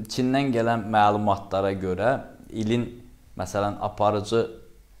Çindən gələn məlumatlara görə ilin, məsələn, aparıcı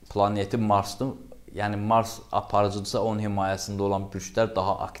planeti Marsdır. Yəni, Mars aparıcıdırsa, onun himayəsində olan bürclər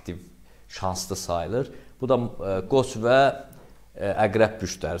daha aktiv, şanslı sayılır. Bu da Qoç və Əqrəb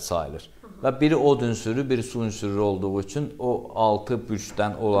bürcləri sayılır. Və biri od ünsürü, biri su ünsürü olduğu üçün o 6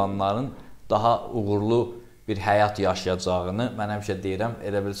 bürcdən olanların daha uğurlu bir həyat yaşayacağını mən həmişə deyirəm,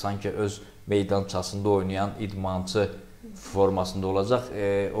 elə bil sanki öz meydançasında oynayan idmançı formasında olacaq.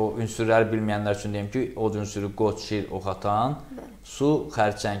 O ünsürləri bilməyənlər üçün deyim ki, od ünsürü Qoç, Şir, Oxatan, su,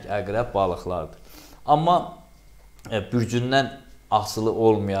 Xərçəng, Əqrəb, balıqlardır. Amma bürcündən asılı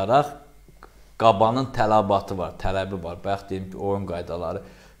olmayaraq qabanın tələbatı var, tələbi var. Bayaq deyim ki, oyun qaydaları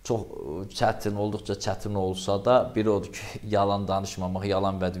çox çətin, olduqca çətin olsa da, biri odur ki, yalan danışmamaq,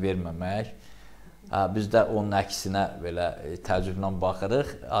 yalan vəd verməmək. Biz də onun əksinə belə təəccüblə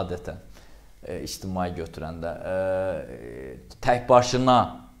baxırıq adətən ictimai götürəndə. Tək başına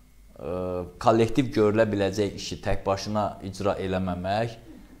kollektiv görülə biləcək işi tək başına icra eləməmək.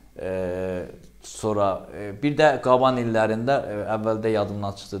 Sonra bir də qaban illərində, əvvəldə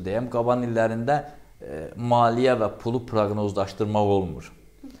yadımdan çıxdı deyəm, qaban illərində maliyyə və pulu proqnozlaşdırmaq olmur.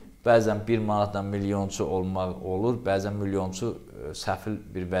 Bəzən 1 manatla milyonçu olmaq olur, bəzən milyonçu səfil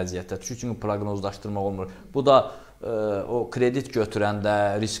bir vəziyyətə düşür, çünki proqnozlaşdırmaq olmur. Bu da o kredit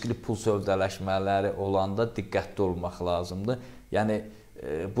götürəndə, riskli pul sövdələşmələri olanda diqqətli olmaq lazımdır. Yəni,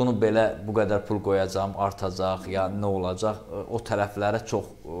 bunu belə bu qədər pul qoyacağım, artacaq, ya nə olacaq, o tərəflərə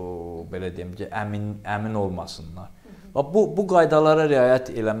çox, belə deyim ki, əmin olmasınlar. Bu qaydalara riayət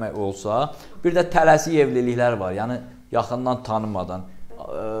eləmək olsa, bir də tələsi evliliklər var, yəni yaxından tanımadan.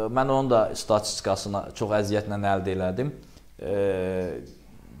 Mən onun da statistikasını çox əziyyətlə əldə elədim.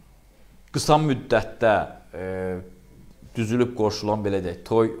 Qısa müddətdə düzülüb qoşulan, belə deyək,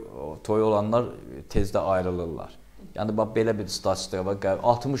 toy olanlar tezdə ayrılırlar. Yəni, belə bir statistika var,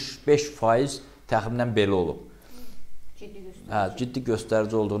 65% təxminən belə olub. Ciddi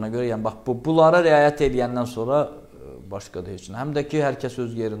göstərici olduğuna görə, yəni, bunlara riayət edəndən sonra başqa da heç nə. Həm də ki, hər kəs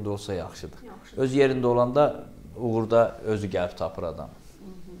öz yerində olsa yaxşıdır. Öz yerində olanda uğurda özü gəlib tapır adam.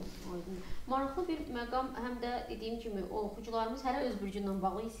 Maraqlı bir məqam, həm də dediyim kimi, oxucularımız hərə öz bürcündən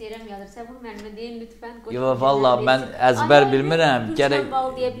bağlı hiss edirəm, yadır. Səbuhi müəllimə deyin, lütfən. Yox, valla, mən əzbər bilmirəm. Bürcüdən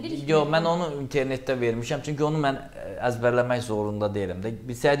bağlı deyə bilirik. Yox, mən onu internetdə vermişəm, çünki onu mən əzbərləmək zorunda deyiləm.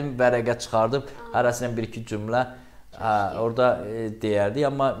 Bilsəydim, vərəqə çıxardıb, hərəsindən 1-2 cümlə orada deyərdik,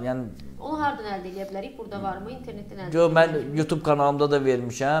 amma yəni... Onu haradan əldə edə bilərik? Burada varmı? İnternetdən əldə edə bilərik? Yox, mən YouTube kanalımda da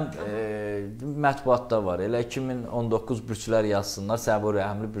vermişəm, mətbuatda var. Elə 2019 bürclər yazsınlar, Səbuhi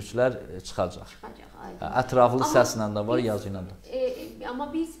Rəhimli bürclər çıxacaq. Ətraflı səslə də var, yazı ilə də. Amma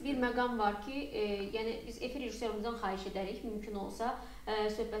bir məqam var ki, yəni biz efir rejissorumuzdan xahiş edərik, mümkün olsa,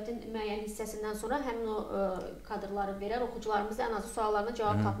 söhbətin müəyyən hissəsindən sonra həmin o kadrları verər, oxucularımız ən azı suallarına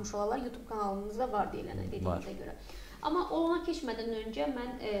cavab tapmış olarlar. YouTube kanalımızda var deyilənə, dediyimizə görə. Amma ona keçmədən öncə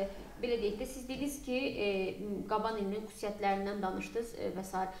mən belə deyək də, siz dediniz ki, qaban ilinin xüsusiyyətlərindən danışdınız və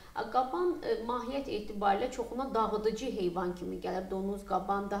s. Qaban mahiyyət etibarilə çoxuna dağıdıcı heyvan kimi gəlir. Donuz,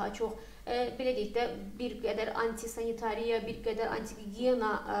 qaban daha çox, belə deyək də, bir qədər antisanitariya, bir qədər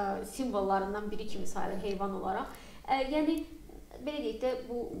antigigiyena simvollarından biri kimi sayılır heyvan olaraq. Yəni, belə deyək də,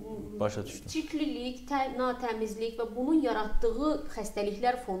 bu çirklilik, natəmizlik və bunun yaratdığı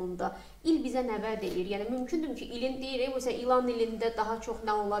xəstəliklər fonunda il bizə nə vəd edir? Yəni, mümkündür ki, ilin deyirik, məsələn, ilan ilində daha çox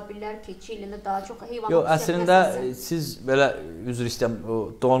nə ola bilər, keçi ilində daha çox heyvanın... Yox, əslində, siz belə, üzr istəyəm,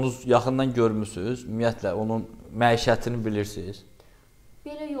 donuz yaxından görmüsünüz, ümumiyyətlə, onun məişətini bilirsiniz.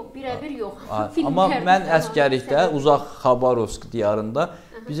 Belə yox, birəbir yox. Amma mən əskərlikdə, uzaq Xabarovsk diyarında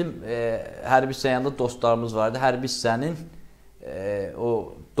bizim hərbi hissəyanda dostlarımız vardı. Hərbi hissənin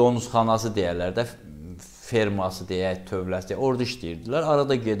o donuzxanası deyərlər də, ferması deyək, tövləsi deyək, orada işləyirdilər,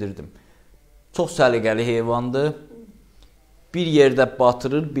 arada gedirdim. Çox səliqəli heyvandır, bir yerdə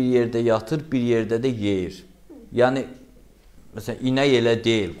batırır, bir yerdə yatır, bir yerdə də yeyir. Yəni, məsələn, inək elə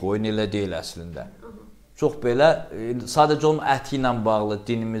deyil, qoyun elə deyil əslində. çox belə, sadəcə onun əti ilə bağlı,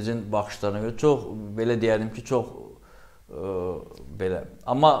 dinimizin baxışlarına görə çox, belə deyərdim ki, çox belə.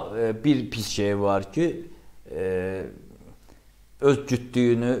 Amma bir pis şey var ki, öz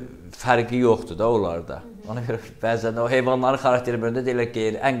cütlüyünü fərqi yoxdur da onlarda. Ona görə bəzən o heyvanların xarakteri bölündə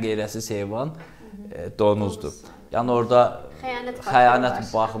deyirlər, ən qeyrəsiz heyvan donuzdur. Yəni orada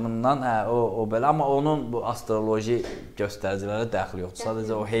xəyanət baxımından o belə, amma onun bu astroloji göstəricilərə dəxli yoxdur.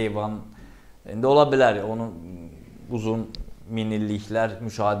 Sadəcə o heyvan, indi ola bilər, onun uzun minilliklər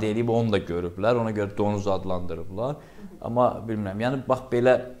müşahidə edib, onu da görüblər, ona görə donuz adlandırıblar. Amma bilmirəm, yəni bax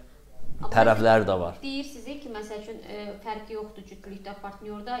belə tərəfləri də var. Deyir sizə ki, məsəl üçün fərqi yoxdur cütlükdə,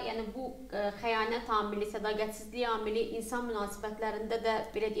 partnyorda. Yəni bu xəyanət amili, sədaqətsizlik amili insan münasibətlərində də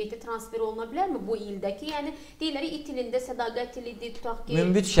belə deyək də transfer oluna bilərmi bu ildəki? Yəni deyirlər it ilində sədaqət ilidir, tutaq ki.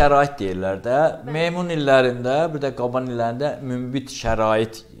 Münbit şərait deyirlər də. Meymun illərində, bir də qaban illərində münbit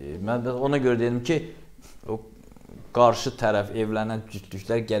şərait. Mən ona görə dedim ki, o qarşı tərəf evlənən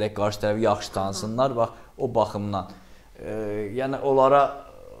cütlüklər gərək qarşı tərəfi yaxşı tanısınlar. Bax o baxımdan. Yəni onlara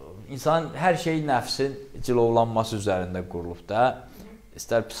İnsan hər şey nəfsin cilovlanması üzərində qurulub da.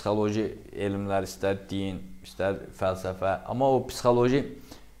 İstər psixoloji elmlər, istər din, istər fəlsəfə. Amma o psixoloji,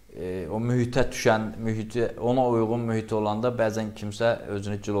 o mühitə düşən, ona uyğun mühit olanda bəzən kimsə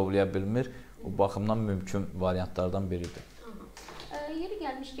özünü cilovlaya bilmir. O baxımdan mümkün variantlardan biridir. Yeri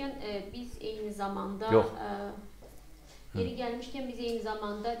gəlmişkən biz eyni zamanda... Yox. Yeri gəlmişkən biz eyni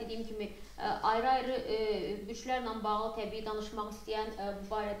zamanda dediyim kimi ayrı-ayrı güclərlə bağlı təbii danışmaq istəyən bu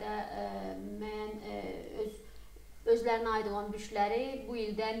barədə müəyyən özlərinə aid olan gücləri bu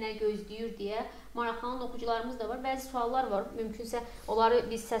ildə nə gözləyir deyə maraqlanan oxucularımız da var. Bəzi suallar var. Mümkünsə onları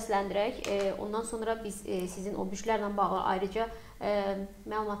biz səsləndirək. Ondan sonra biz sizin o güclərlə bağlı ayrıca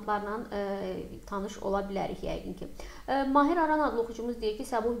məlumatlarla tanış ola bilərik yəqin ki. Mahir Aran adlı oxucumuz deyir ki,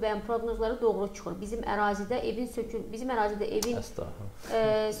 Səbuhi bəyin proqnozları doğru çıxır. Bizim ərazidə evin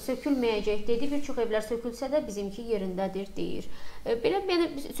sökülməyəcək dedi. Bir çox evlər sökülsə də bizimki yerindədir deyir. Belə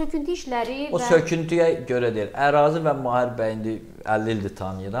söküntü işləri o söküntüyə görə deyir. Ərazi və Mahir bəyi 50 ildir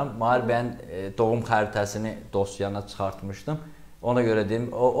tanıyıram. Mahir bəyin doğum xəritəsini dosyana çıxartmışdım. Ona görə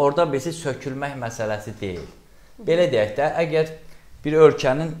deyim, orada birisi sökülmək məsələsi deyil. Belə deyək də, əgər bir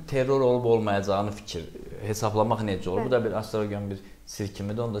ölkənin terror olub olmayacağını fikir hesablamaq necə olur? Bu da bir astrologiyanın bir sir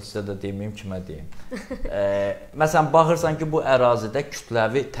kimidir, onu da sizə də deməyim, kimə deyim. Məsələn, baxırsan ki, bu ərazidə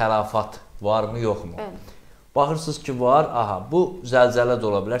kütləvi tələfat varmı, yoxmu? Baxırsınız ki, var, bu zəlzələ də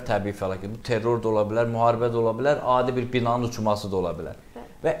ola bilər, təbii fəlakət, bu terror da ola bilər, müharibə də ola bilər, adi bir binanın uçması da ola bilər.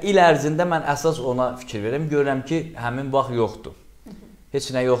 Və il ərzində mən əsas ona fikir verirəm, görürəm ki, həmin vaxt yoxdur. Heç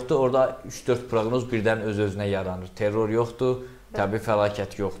nə yoxdur, orada 3-4 proqnoz birdən öz-özünə yaranır. Terror yoxdur, təbii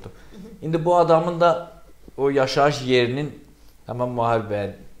fəlakət yoxdur. İndi bu adamın da o yaşayış yerinin həmən Mahir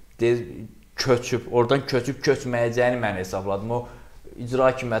bəy köçüb, oradan köçməyəcəyini mən hesabladım. O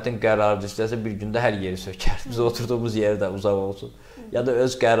icra hakimiyyətin qərarıdır, istəsə bir gündə hər yeri sökər. Biz oturduğumuz yer də uzaq olsun. Ya da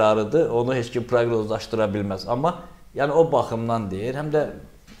öz qərarıdır, onu heç kim proqnozlaşdıra bilməz. Amma yəni o baxımdan deyir, həm də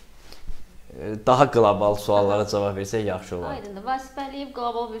daha qlobal suallara cavab versək yaxşı olar. Aydındır. Vasif Əliyev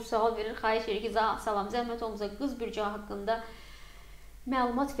qlobal bir sual verir. Xahiş edir ki, salam, zəhmət olmasa qız bürcü haqqında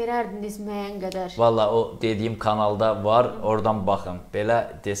məlumat verərdiniz müəyyən qədər. Valla o dediyim kanalda var, oradan baxın. Belə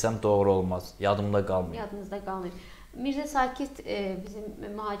desəm doğru olmaz. Yadımda qalmıyor. Yadınızda qalmıyor. Mirzə Sakit, bizim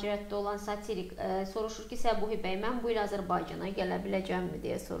mühacirətdə olan satirik, soruşur ki, Səbuhi bəy, mən bu il Azərbaycana gələ biləcəmmi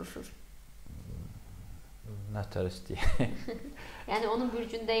deyə soruşur. Nə tər istəyir? Yəni onun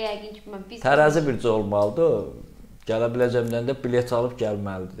bürcündə yəqin ki, tərəzi bürcü olmalıdır. Gələ biləcəmdən də bilet alıb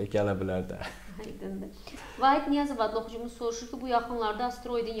gəlməlidir, gələ bilər də. Aydındır. Vahid Niyazov adlı oxucumuz soruşur ki, bu yaxınlarda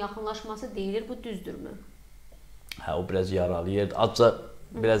asteroidin yaxınlaşması deyilir, bu düzdürmü? Hə, o biraz yaralı yerdir. Azca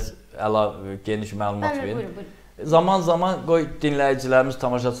biraz geniş məlumat verin. Buyurun. Zaman-zaman, qoy dinləyicilərimiz,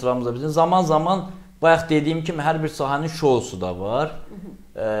 tamaşaçılarımız da bilsin, zaman-zaman bayaq dediyim kimi hər bir sahənin şousu da var.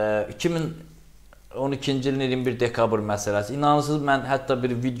 2012-ci ilin 21 dekabr məsələsi. İnanırsınız, mən hətta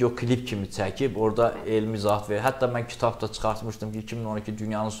bir video klip kimi çəkib, orada elmi izahat verir. Hətta mən kitab da çıxartmışdım ki, 2012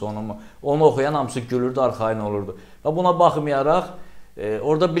 dünyanın sonu mu? Onu oxuyan hamısı gülürdü, arxayın olurdu. Və buna baxmayaraq,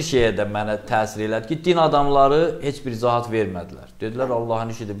 orada bir şeyə də mənə təsir elədi ki, din adamları heç bir izahat vermədilər. Dedilər, Allahın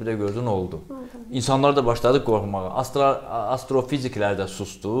işidir, bir də gördün, oldu. İnsanlar da başladı qorxmağa. Astrofiziklər də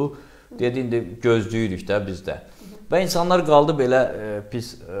sustu. Dedi, indi gözləyirik də bizdə. Və insanlar qaldı belə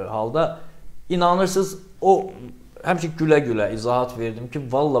pis halda. İnanırsınız, o həmişə gülə-gülə izahat verdim ki,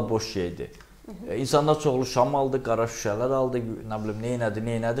 valla boş şeydir. İnsanlar çoxlu şam aldı, qara şüşələr aldı, nə bilim,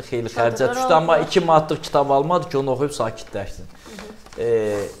 neynədi, xeyli xərcət düşdü. Amma 2 manatlıq kitab almadı ki, onu oxuyub sakitləşsin.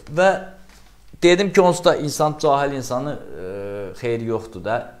 Və dedim ki, onsuz da insan, cahil insanı xeyri yoxdur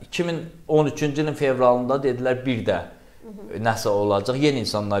da. 2013-cü ilin fevralında dedilər bir də nəsə olacaq. Yeni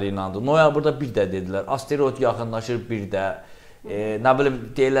insanlar inandı. Noyabrda bir də dedilər. Asteroid yaxınlaşır bir də. Nə bilim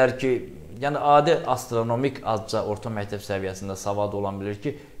deyirlər ki, yəni adi astronomik azca orta məktəb səviyyəsində savad olan bilir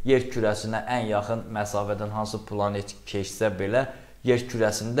ki, yer kürəsinə ən yaxın məsafədən hansı planet keçsə belə, yer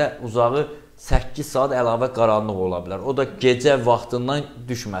kürəsində uzağı 8 saat əlavə qaranlıq ola bilər. O da gecə vaxtından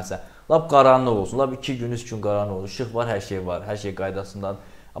düşməsə. Lap qaranlıq olsun, lap 2 gün, 3 gün qaranlıq olsun. İşıq var, hər şey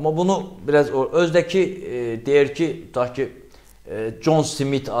qaydasındadır. Amma bunu biraz özdəki deyir ki, tutaq ki, John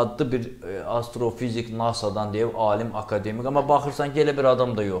Smith adlı bir astrofizik NASA'dan deyib, alim, akademik. Amma baxırsan ki, elə bir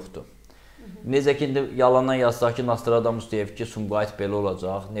adam da yoxdur. Necə ki, indi yalandan yazsaq ki, Nostradamus deyib ki, Şikayət belə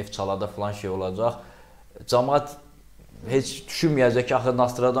olacaq, Neftçalada filan şey olacaq. Cəmaət heç düşünməyəcək ki, axı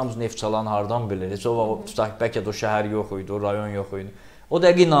Nostradamus Neftçalanı hardan bilir? Heç o vaxt tutaq, bəlkə də o şəhər yox idi, o rayon yox idi. O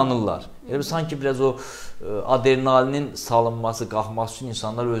dəqiq inanırlar. Elə sanki biraz o adrenalinin salınması, qalxması üçün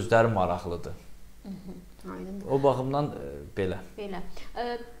insanlar özləri maraqlıdır. O baxımdan belə.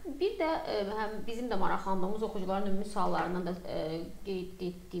 Bir də bizim də maraqlandığımız oxucuların ümumi suallarından da qeyd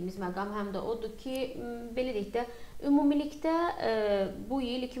etdiyimiz məqam həm də odur ki, belə deyək də, ümumilikdə bu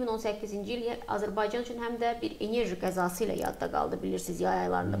il 2018-ci il Azərbaycan üçün həm də bir enerji qəzası ilə yadda qaldı. Bilirsiniz, yay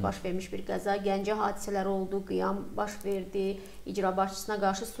aylarında baş vermiş bir qəza, Gəncə hadisələri oldu, qiyam baş verdi, icra başçısına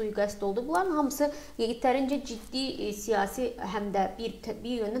qarşı sui-qəsd oldu. Bunların hamısı yetərincə ciddi siyasi həm də bir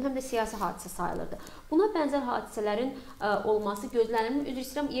yöndən həm də siyasi hadisə sayılırdı. Buna bənzər hadisələrin olması gözlənilmir. Üzr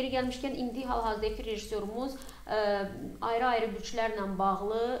istəyirəm, yeri gəlmişkən indi hal-hazırda efir rejissorumuz ayrı-ayrı bürclərlə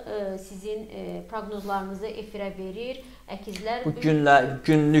bağlı sizin proqnozlarınızı efirə verir. Əkizlər bu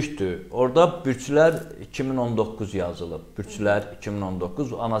günlükdür. Orada bürclər 2019 yazılıb. Bürclər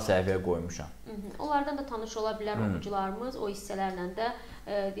 2019 ana səhifəyə qoymuşam. Onlardan da tanış ola bilər oxucularımız. O hissələrlə də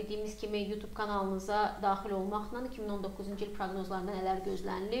dediyimiz kimi YouTube kanalınıza daxil olmaqla 2019-cu il proqnozlarında nələr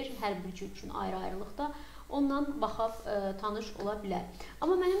gözlənilir, hər bürcü üçün ayrı-ayrılıqda ondan baxıb tanış ola bilər.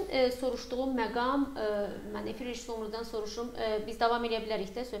 Amma mənim soruşduğum məqam, mən efir rejissorumuzdan soruşum, biz davam edə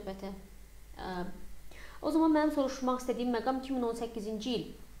bilərik də söhbətə. O zaman mənim soruşmaq istədiyim məqam 2018-ci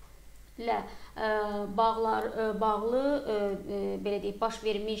illə bağlı belə deyək, baş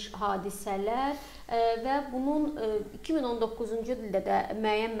vermiş hadisələr və bunun 2019-cu ildə də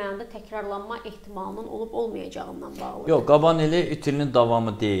müəyyən mənada təkrarlanma ehtimalının olub-olmayacağından bağlıdır. Yox, qaban ili itilinin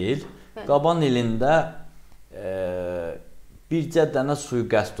davamı deyil. Qaban ilində bircə dənə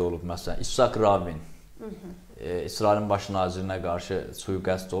sui-qəsd olub, məsələn, İshak Rabin, İsrailin baş nazirinə qarşı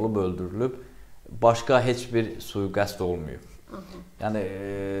sui-qəsd olub, öldürülüb. Başqa heç bir sui-qəsd olmayıb. Yəni,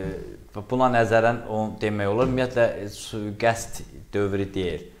 buna nəzərən demək olur, ümumiyyətlə, sui-qəsd dövrü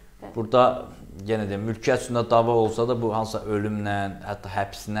deyil. Burada, yenə də, mülkiyyət üstündə dava olsa da, bu hansısa ölümlə, hətta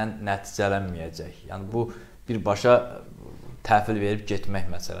həbslə nəticələnməyəcək. Yəni, bu, birbaşa təhvil verib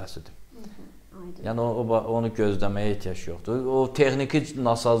getmək məsələsidir. Yəni, onu gözləməyə ehtiyac yoxdur. O, texniki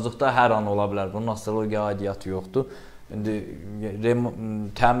nasazlıqda hər an ola bilər. Bunun astrologiya aidiyyatı yoxdur. İndi,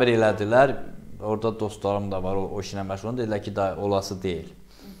 təmir elədilər. Orada dostlarım da var, o işinə məşğul. Dedilər ki, olası deyil.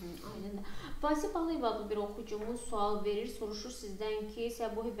 Vasif Ağayev adlı bir oxucumuz sual verir, soruşur sizdən ki,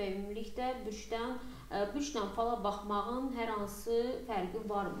 Səbuhi bəy, ümumilikdə bürclə fala baxmağın hər hansı fərqi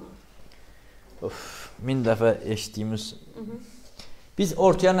varmı? 1000 dəfə eşitdiyimiz... Biz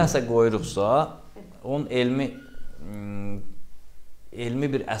ortaya nəsə qoyuruqsa, onun elmi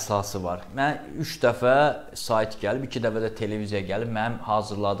bir əsası var. Mən 3 dəfə sayt gəlib, 2 dəfə də televiziya gəlib, mənim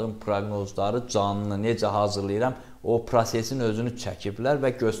hazırladığım proqnozları canlı necə hazırlayıram, o prosesin özünü çəkiblər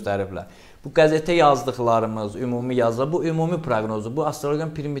və göstəriblər. Bu qəzetə yazdıqlarımız, ümumi yazılar, bu ümumi proqnozdur. Bu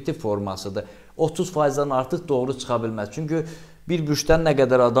astrologiyanın primitiv formasıdır. 30%-dən artıq doğru çıxa bilməz. Çünki bir bürcdən nə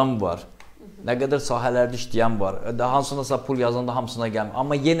qədər adam var, nə qədər sahələrdə işləyən var, hansınasa pul yazanda hamısına gəlmir.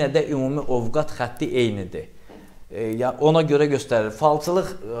 Amma yenə də ümumi ovqat xətti eynidir. Ona görə göstərir. Falçılıq,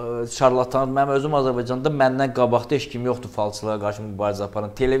 şarlatan, mənim özüm Azərbaycanda məndən qabaqda heç kim yoxdur falçılığa qarşı mübarizə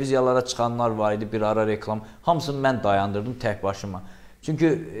aparan. Televiziyalara çıxanlar var idi, bir ara reklam. Hamısını mən dayandırdım tək başıma.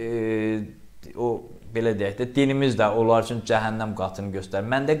 Çünki o, belə deyək də, dinimiz də onlar üçün cəhənnəm qatını göstərir.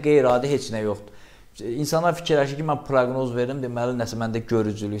 Məndə qeyri-adi heç nə yoxdur. İnsanlar fikirləşir ki, mən proqnoz verim, deməli, nəsə məndə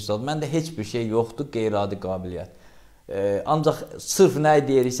görücülük zadı. Məndə heç bir şey yoxdur, qeyri-adi qabiliyyət. Ancaq sırf nə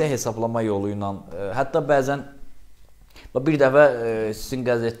deyiriksə hesablama yolu ilə, hətta bəzən, bir dəfə sizin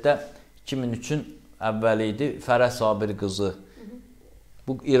qəzetdə 2003-ün əvvəli idi, Fərəh Sabir qızı,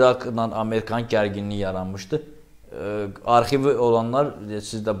 bu İraqla Amerikan gərginliyi yaranmışdı. Arxivi olanlar,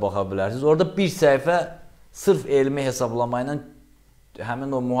 siz də baxa bilərsiniz. Orada bir səhifə sırf elmi hesablama ilə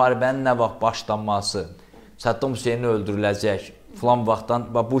həmin o müharibənin nə vaxt başlanması, Saddam Hüseyni öldürüləcək, filan vaxtdan,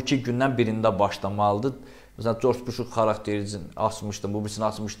 bu 2 gündən birində başlamalıdır. Məsələn, George Bush-un xarakterini açmışdım, bu birisini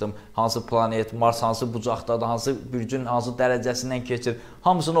açmışdım. Hansı planet, Mars hansı bucaqdadır, hansı bürcün hansı dərəcəsindən keçir.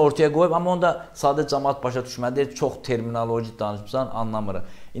 Hamısını ortaya qoyub, amma onu da sadə cəmaət başa düşmədi. Çox terminoloji danışmışsan, anlamırıq.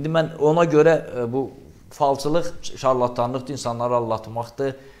 İndi mən ona görə bu falçılıq, şarlatanlıqdır, insanları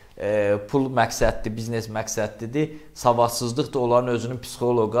aldatmaqdır. Pul məqsəddir, biznes məqsədlidir. Savadsızlıq da onların özünün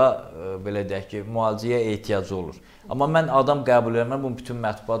psixoloqa, belə deyək ki, müalicəyə ehtiyacı olur. Amma mən adam qəbul edirəm, bunu bütün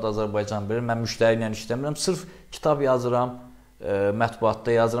mətbuat Azərbaycan bilir. Mən müştəri ilə işləmirəm, sırf kitab yazıram,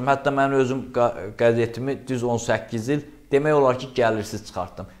 mətbuatda yazıram. Hətta mən özüm qəzetimi düz 18 il demək olar ki, gəlirsiz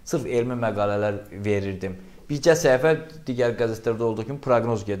çıxartdım. Sırf elmi məqalələr verirdim. Bircə səhifə digər qəzetlərdə olduğu kimi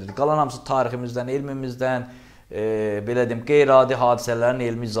proqnoz gedirdi. Qalan hamısı tariximizdən, elmimizdən, belə deyim, qeyri-adi hadisələrin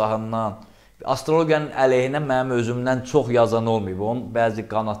elmi izahından. Astrologiyanın əleyhinə mənim özümdən çox yazan olmayıb. Onun bəzi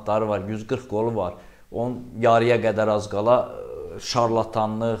qanatları var, 140 qolu var. Onun yarıya qədər az qala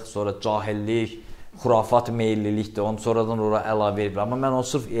şarlatanlıq, sonra cahillik, xurafat meyillilikdir. Onu sonradan ora əlavə edir. Amma mən onu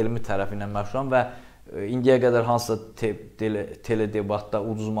sırf elmi tərəfi ilə məşğulam və indiyə qədər hansısa teledebatda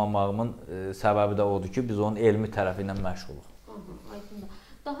uduzmamağımın səbəbi də odur ki, biz onun elmi tərəfi ilə məşğuluq.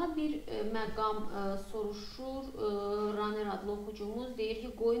 Daha bir məqam soruşur, Raner adlı oxucumuz deyir ki,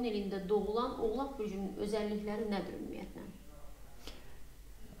 qoyun elində doğulan oğlaq bürcünün özəllikləri nədir ümumiyyətlə?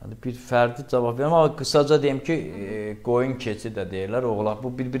 Bir fərdi cavab verirəm, amma qısaca deyim ki, qoyun keçi də deyirlər, oğlaq. Bu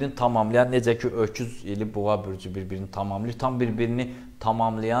bir-birini tamamlayan, necə ki, öküz ili buğa bürcü bir-birini tamamlayır, tam bir-birini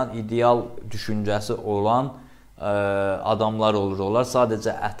tamamlayan, ideal düşüncəsi olan adamlar olur. Onlar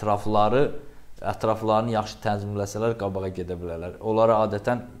sadəcə ətraflarını yaxşı tənzimləsələr qabağa gedə bilərlər. Onlara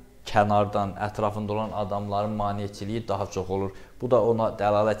adətən kənardan, ətrafında olan adamların maneçiliyi daha çox olur. Bu da ona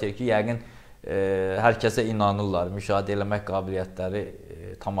dəlalət edir ki, yəqin hər kəsə inanırlar, müşahidə eləmək qabiliyyətləri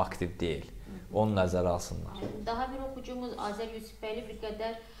tam aktiv deyil. Onu nəzərə alsınlar. Daha bir oxucumuz Azər Yusifbəyli bir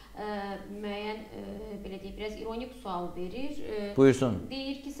qədər müəyyən, belə deyək, biraz ironik sual verir. Buyursun.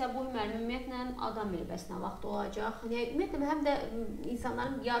 Deyir ki, Səbuhi müəllim, ümumiyyətlə adam ilə bəs nə vaxt olacaq? Ümumiyyətlə, həm də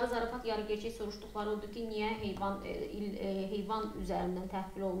insanların yarı zarafat, yarı gerçək soruşduqları odur ki, niyə heyvan üzərindən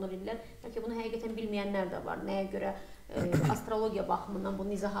təhvil olunur illər? Bəlkə bunu həqiqətən bilməyənlər də var. Nəyə görə astrologiya baxımından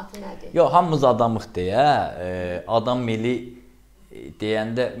bunun izahatı nədir? Yox, hamımız adamıq deyə, adam ili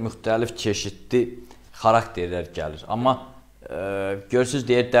deyəndə müxtəlif çeşidli xarakterlər gəlir. Amma görürsünüz,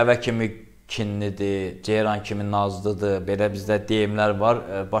 deyir, dəvə kimi kinlidir, ceyran kimi nazlıdır, belə bizdə deyimlər var.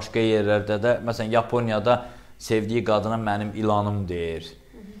 Başqa yerlərdə də, məsələn, Yaponiyada sevdiyi qadına mənim ilanım deyir.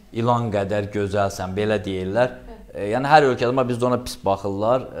 İlan qədər gözəlsən, belə deyirlər. Yəni, hər ölkədə, amma bizdə ona pis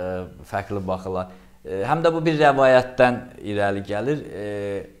baxırlar, fərqli baxırlar. Həm də bu bir rəvayətdən irəli gəlir.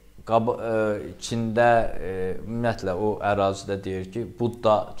 İçində, ümumiyyətlə, o ərazidə deyir ki,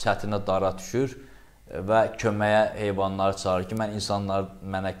 Budda çətinə dara düşür və köməyə heyvanları çağırır ki, mən insanlar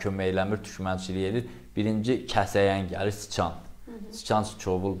mənə kömək eləmir, düşmənçilik edir. Birinci kəsəyən gəlir, sıçan. Sıçan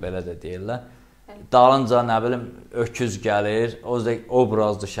çovul, belə də deyirlər. Dalınca, nə bilim, öküz gəlir,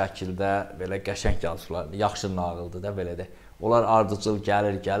 obrazlı şəkildə, belə qəşəng yazılar, yaxşı nağıldır da, belə də. Onlar ardıcıl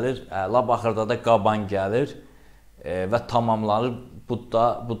gəlir, lap axırda da qaban gəlir və tamamlanır,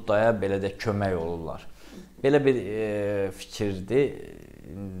 Buddaya belə də kömək olurlar. Belə bir fikirdir.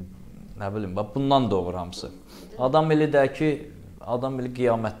 Nə bilim, bundan doğur hamısı. Adam ili də ki, adam ili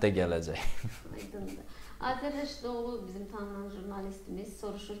qiyamətdə gələcək. Azər Rüstəmov bizim tanınan jurnalistimiz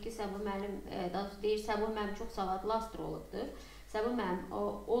soruşur ki, Səbuhi müəllim, deyir, Səbuhi müəllim çox savadlı astroloqdur. Səbuhi müəllim,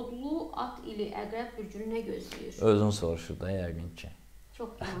 odlu at ili Əqrəb bürcünü nə gözləyir? Özün soruşur da, yəqin ki.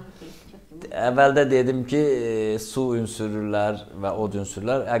 Çox güman. Əvvəldə dedim ki, su ünsürlər və od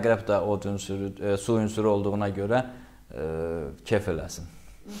ünsürlər, Əqrəb də od ünsürü, su ünsürü olduğuna görə kef eləsin.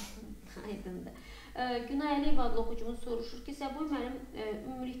 Aydındır. Günay Əliyev adlı oxucumuz soruşur ki, Səbuhi müəllim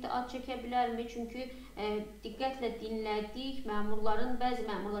ümumilikdə ad çəkə bilərmi? Çünki diqqətlə dinlədik, bəzi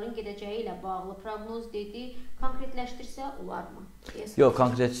məmurların gedəcəyi ilə bağlı proqnoz dedi. Konkretləşdirsə olarmı? Yox,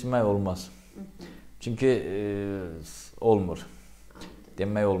 konkretləşdirmək olmaz. Çünki olmur.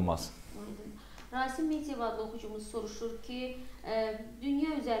 Demək olmaz. Rasim Meziyev adlı oxucumuz soruşur ki,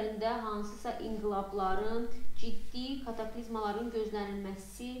 dünya üzərində hansısa inqilabların, ciddi kataklizmaların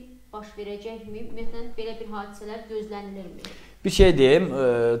gözlənilməsi baş verəcəkmi? Ümumiyyətlə, belə bir hadisələr gözlənilirmi? Bir şey deyim,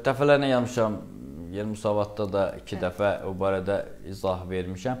 dəfələrlə yazmışam, yer müsavatda da 2 dəfə o barədə izah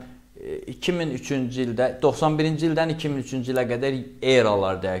vermişəm. 2003-cü ildə, 91-ci ildən 2003-cü ilə qədər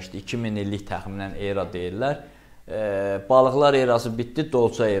eralar dəyişdi. 2000 illik təxminən era deyirlər. Balıqlar erası bitdi,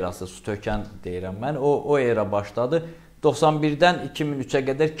 dolça erası, su tökən deyirəm mən. O era başladı. 91-dən 2003-ə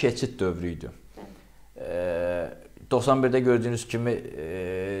qədər keçid dövrü idi. 91-də gördüyünüz kimi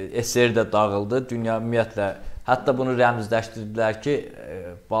SSR də dağıldı. Dünya ümumiyyətlə, hətta bunu rəmzləşdirdilər ki,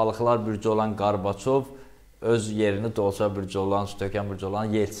 balıqlar bürcü olan Qarbaçov öz yerini dolsa bürcü olan, stökən bürcü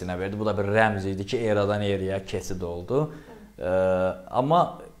olan Yeltsinə verdi. Bu da bir rəmz idi ki, eradan eraya keçid oldu.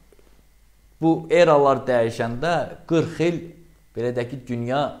 Amma bu eralar dəyişəndə 40 il belə deyək ki,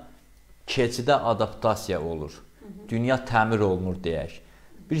 dünya keçidə adaptasiya olur. Dünya təmir olunur deyək.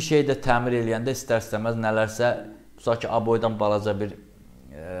 Bir şey də təmir eləyəndə istər-istəməz nələrsə, tutaq ki, aboydan balaca bir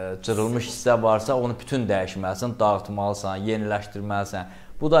cırılmış hissə varsa, onu bütün dəyişməlisən, dağıtmalısan, yeniləşdirməlisən.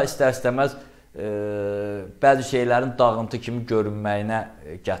 Bu da istər-istəməz bəzi şeylərin dağıntı kimi görünməyinə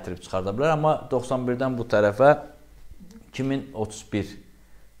gətirib çıxarda bilər. Amma 91-dən bu tərəfə 2031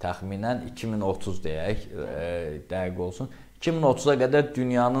 təxminən 2030 deyək, dəqiq olsun. 2030-a qədər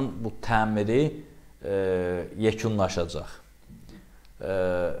dünyanın bu təmiri yekunlaşacaq.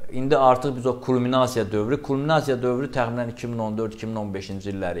 İndi artıq biz o kulminasiya dövrü təxminən 2014-2015-ci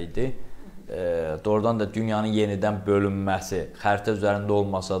illər idi. Doğrudan da dünyanın yenidən bölünməsi, xəritə üzərində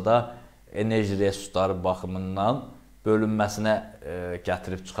olmasa da enerji resursları baxımından bölünməsinə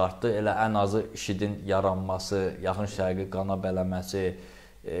gətirib çıxartdı. Elə ən azı IŞİD-in yaranması, yaxın şərqi qana bələməsi,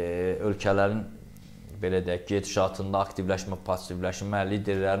 ölkələrin belə deyək, gedişatında aktivləşmə, passivləşmə,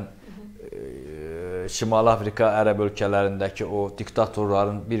 liderlərin Şimali Afrika, Ərəb ölkələrindəki o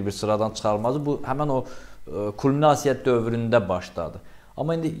diktatorların bir-bir sıradan çıxarılması bu həmən o kulminasiya dövründə başladı.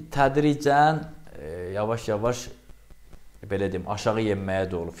 Amma indi tədricən yavaş-yavaş belə deyim, aşağı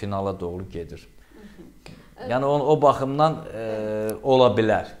yenməyə doğru, finala doğru gedir. Yəni o baxımdan ola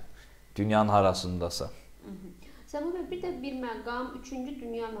bilər dünyanın harasındasa. Səbuhi bəy, bir də bir məqam 3-cü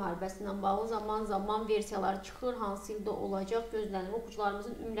Dünya müharibəsi ilə bağlı zaman-zaman versiyalar çıxır, hansı ildə olacaq, gözlənir.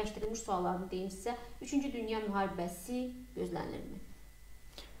 Oxucularımızın ümumiləşdirilmiş suallarını deyim sizə. 3-cü Dünya müharibəsi gözlənirmi?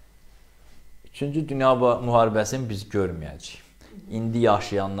 3-cü Dünya müharibəsini biz görməyəcəyik. İndi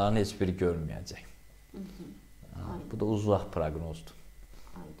yaşayanların heç biri görməyəcək. Bu da uzaq proqnozdur.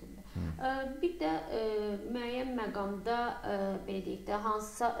 Bir də müəyyən məqamda belə deyək də,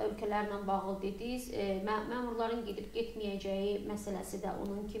 hansısa ölkələrlə bağlı dediniz, məmurların gedib getməyəcəyi məsələsi də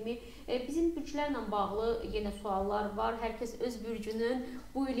onun kimi. Bizim bürclərlə bağlı yenə suallar var. Hər kəs öz bürcünün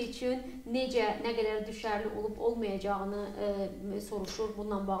bu il üçün necə, nə qədər düşərli olub olmayacağını soruşur,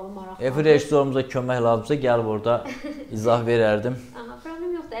 bununla bağlı maraqlı. Efir rejissorumuza kömək lazımsa gəlib orada izah verərdim.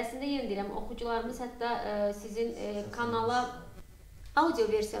 Problem yoxdur. Əslində yenə deyirəm, oxucularımız hətta sizin kanala audio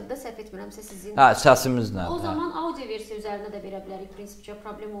versiyada səhv etmirəmsə sizin səsimizlə. O zaman audio versiya üzərinə də verə bilərik. Prinsipcə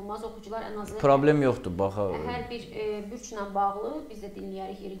problem olmaz. Oxucular ən azı problem yoxdur, bax. Hər bir bürclə bağlı biz də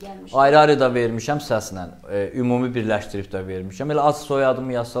dinləyərik, yeri gəlmiş. Ayrı-ayrı da vermişəm səslə. Ümumi birləşdirib də vermişəm. Elə ad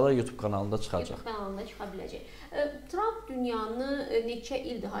soyadımı yazsalar YouTube kanalında çıxacaq. YouTube kanalında çıxa biləcək. Trump dünyanı neçə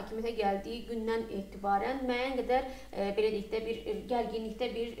ildir hakimiyyətə gəldiyi gündən etibarən müəyyən qədər belə deyək də bir gərginlikdə,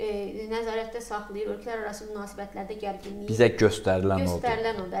 bir nəzarətdə saxlayır. Ölkələr arası münasibətlərdə gərginlik bizə göstərilən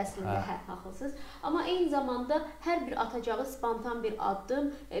oldu əslində, haqlısınız. Amma eyni zamanda hər bir atacağı spontan bir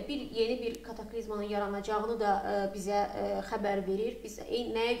addım, yeni bir kataklizmanın yaranacağını da bizə xəbər verir. Biz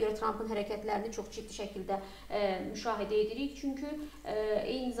nəyə görə Trumpın hərəkətlərini çox ciddi şəkildə müşahidə edirik. Çünki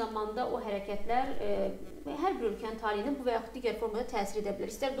eyni zamanda o hərəkətlər hər bir ölkənin taleyinə bu və yaxud digər formada təsir edə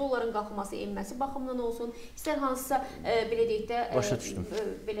bilər. İstər dolların qalxması, enməsi baxımından olsun, istər hansısa belə deyək də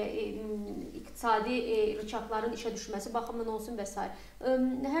belə iqtisadi rıçaqların işə düşməsi baxımından olsun və s.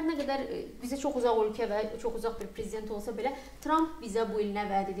 Hər nə qədər bizə çox uzaq ölkə və çox uzaq bir prezident olsa belə, Trump bizə bu il nə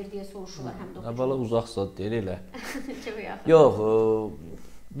vəd edir deyə soruşurlar həm də. Əvvəla uzaqsa deyir elə. Yox,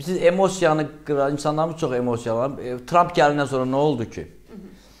 biz emosiyanı qırar, insanlarımız çox emosiyalanır. Trump gələndən sonra nə oldu ki?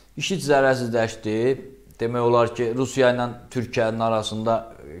 İşi zərərsizləşdi. Demək olar ki, Rusiya ilə Türkiyənin arasında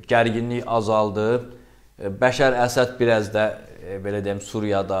gərginlik azaldı. Bəşər Əsəd biraz da belə deyim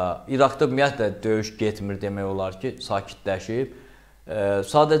Suriyada, İraqda ümumiyyətlə döyüş getmir demək olar ki, sakitləşib.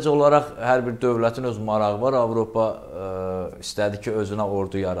 Sadəcə olaraq hər bir dövlətin öz marağı var. Avropa istədi ki, özünə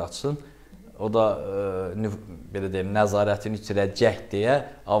ordu yaratsın. O da belə deyim nəzarətini itirəcək deyə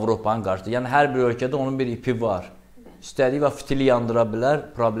Avropanın qarşısında. Yəni hər bir ölkədə onun bir ipi var. İstədiyi və fitili yandıra bilər,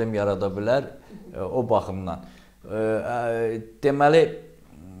 problem yarada bilər. O baxımdan. Deməli,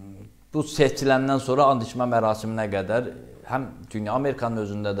 bu seçiləndən sonra and içmə mərasiminə qədər həm dünya, Amerikanın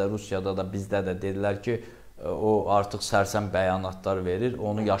özündə də, Rusiyada da, bizdə də dedilər ki, o artıq sərsəm bəyanatlar verir,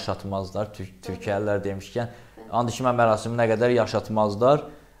 onu yaşatmazlar. Türkiyəlilər demişkən, and içmə mərasiminə qədər yaşatmazlar.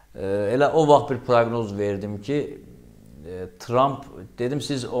 Elə o vaxt bir proqnoz verdim ki, Trump, dedim,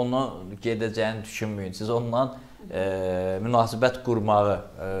 siz onu gedəcəyini düşünməyin, siz onunla münasibət qurmağı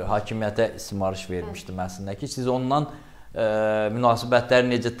hakimiyyətə simarış vermişdim əslində ki, siz ondan münasibətləri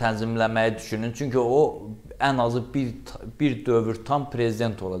necə tənzimləməyi düşünün. Çünki o ən azı bir dövr tam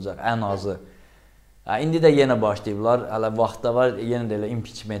prezident olacaq, ən azı. İndi də yenə başlayıblar. Hələ vaxtda var. Yenə də elə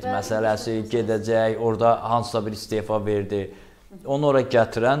impeachment məsələsi gedəcək. Orada hansısa bir istefa verdi. Onu ora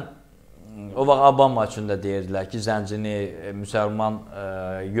gətirən o vaxt Obama üçün də deyirdilər ki, zəncini, müsəlman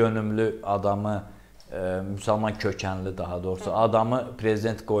yönümlü adamı, müsəlman kökənli daha doğrusu adamı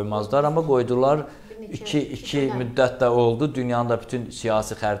prezident qoymazlar, amma qoydular. 2 müddət də oldu. Dünyanın da bütün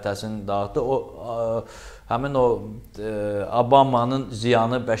siyasi xəritəsini dağıtdı. Həmin o Obamanın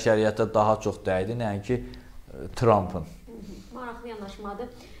ziyanı bəşəriyyətə daha çox dəydi, nəinki Trumpın. Maraqlı yanaşmadır.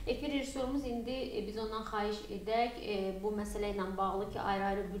 Efir rejissorumuz indi biz ondan xahiş edək, bu məsələ ilə bağlı ki,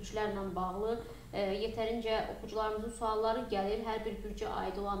 ayrı-ayrı bürclərlə bağlı yetərincə oxucularımızın sualları gəlir. Hər bir bürcə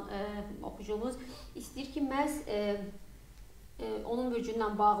aid olan oxucumuz istəyir ki, məhz onun bürcü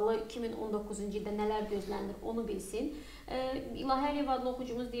ilə bağlı 2019-cu ildə nələr gözlənilir, onu bilsin. İlahi Əliyev adlı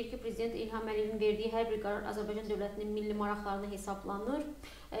oxucumuz deyir ki, Prezident İlham Əliyevin verdiyi hər bir qərar Azərbaycan dövlətinin milli maraqlarına hesablanır.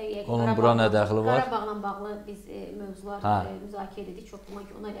 Onun bura nə dəxli var? Qarabağla bağlı biz mövzular müzakirə edirik, çox güman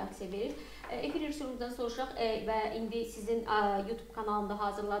ki, ona reaksiya verir. Efir rejissorumuzdan soruşaq və indi sizin YouTube kanalında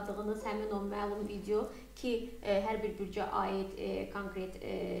hazırladığınız həmin o məlum video ki, hər bir bürcə aid konkret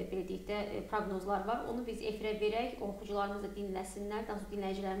belə deyək də proqnozlar var. Onu biz efirə verək, oxucularımız da dinləsinlər, daha sonra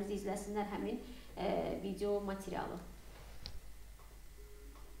dinləyicilərimiz də izləsinlər həmin video materialı.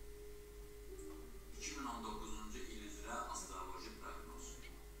 2019-cu il üzrə astroloji proqnozu.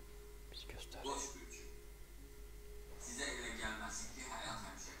 Boş bürcü. Sizə elə gəlməsin ki, həyat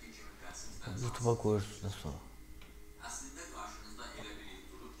həmişəki kimi qəsrdən YouTube'a qoyursunuz sonra. Əslində qarşınızda elə bir il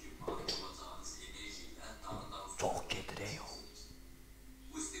durub ki, malik olacağınız enerji ilə daha çox gedirək o.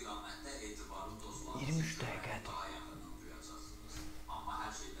 Bu istiqamətdə etibarlı dostlarınız 23 dəqiqədir. daha yaxından duyacaqsınız. Amma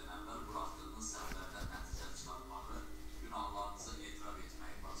hər şeydən əvvəl buraxdığınız səhvlərdən nəticə çıxarmağı, günahlarınızı etiraf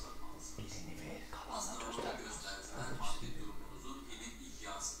etməyi bacarmalısınız. Astroloji göstəricilər maddi durumunuzun ilin ilk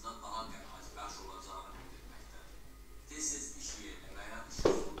yarısında daha qənaətbəxş olacağını bildirməkdədir. Tez-tez iş yerini və ya iş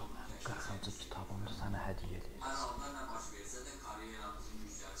yolunu 40-cı kitabımda sənə hədiyyə edir. hər halda nə baş versə də karyeranızın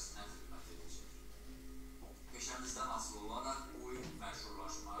yüksəlişinə xidmət edəcək. Peşənizdən asılı olaraq bu il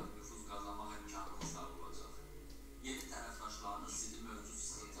məşhurlaşma, nüfuz qazanmaq imkanınız da olacaq. Yeni tərəfdaşlarınız sizi mövcud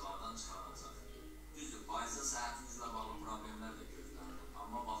sıxıntılardan çıxaracaq. Düzdür, faizə səhhətinizlə bağlı problemlər də gözlənilir,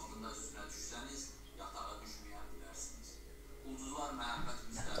 amma vaxtında üstünə düşsəniz, yatağa düşməyə bilərsiniz. Ulduzlar məhəbbət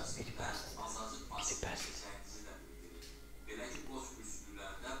müstəvisində azacıq basit çəkəcəyinizi də bildirir. Belə ki, boş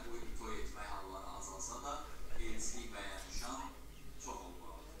güclülərdə bu il toy etmək halları azalsa da, elçilik və ya nişan çox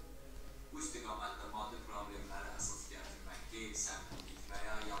olmalıdır. Bu istiqamətdə maddi problemləri əsas gətirmək, qeyri-səmimilik və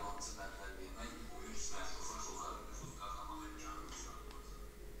ya yalancı vədlər vermək bu il məşhurlaşmaları nüfuz qazanmaq imkanınız olacaq.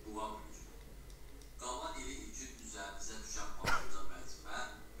 Buğa bürcü. Qalan ili üçün üzərinizə düşən başlıca vəzifə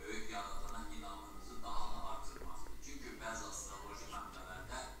böyük yaradana inamınızı daha da artırmaqdır. Çünki bəzi astroloji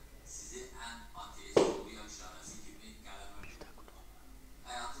mənbələrdə sizi ən ateist oluyan işarəsi kimi qələmə verir.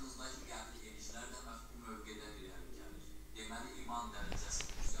 Həyatınızdakı qəbul edişlər də məhz bu mövqedən irəli gəlir. Deməli, iman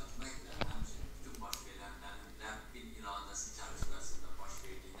dərəcəsini yüksəltməklə həmçinin bütün baş verənlərin Rəbbin iradəsi çərçivəsində baş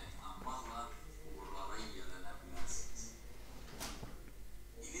verdiyinə inanmaqla uğurlara yiyələnə bilərsiniz.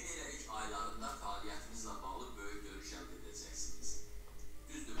 İlin elə ilk aylarında fəaliyyətinizlə bağlı böyük görüş əldə edəcəksiniz.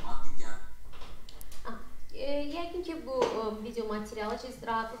 Düzdür, maddi Yəqin ki, bu video materialı siz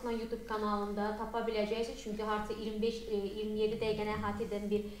rahatlıqla YouTube kanalında tapa biləcəksiniz. Çünki artıq 25-27 dəqiqəni əhatə edən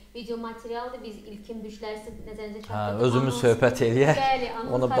bir video materialdır. Biz ilkin bürcləri nəzərinizə çatdırdıq. Özümüz söhbət eləyək,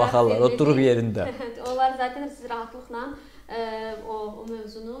 ona baxarlar, o durub yerində. Onlar zaten siz rahatlıqla o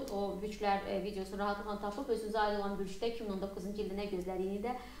mövzunu, o bürclər videosunu rahatlıqla tapıb özünüzə aid olan bürcdə 2019-cu ildə nə gözlədiyini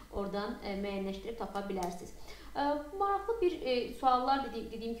də oradan müəyyənləşdirib tapa bilərsiniz. Maraqlı bir suallar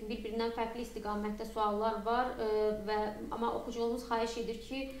dediyim kimi bir-birindən fərqli istiqamətdə suallar var amma oxucumuz xahiş edir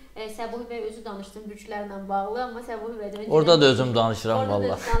ki, Səbuhi bəy özü danışsın bürclərlə bağlı, amma Səbuhi bəy də orada da özüm danışıram valla.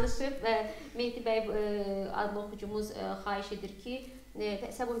 Orada da danışıb və Mehdi bəy adlı oxucumuz xahiş edir ki,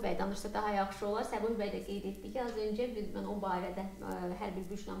 Səbuhi bəy danışsa daha yaxşı olar. Səbuhi bəy də qeyd etdi ki, az öncə mən o barədə hər bir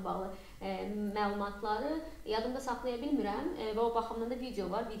bürclə bağlı məlumatları yadımda saxlaya bilmirəm və o baxımdan da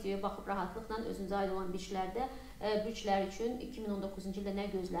video var. Videoya baxıb rahatlıqla özünüzə aid olan bürclər üçün 2019-cu ildə nə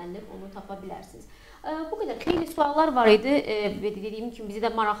gözlənilir, onu tapa bilərsiniz. Bu qədər xeyli suallar var idi və dediyim kimi bizi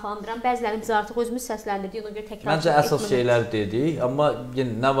də maraqlandıran, bəzilərini biz artıq özümüz səsləndirdik, ona görə təkrar Məncə əsas şeylər dedik, amma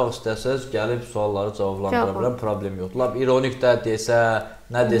yenə nə vaxt istəsəz gəlib sualları cavablandıra bilən problem yoxdur. Lap ironik də desə,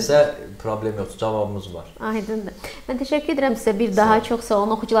 Nə desə problem yoxdur, cavabımız var. Aydındır. Mən təşəkkür edirəm sizə bir daha çox sağ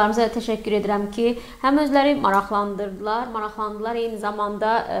olun. Oxucularımıza da təşəkkür edirəm ki, həm özləri maraqlandılar, eyni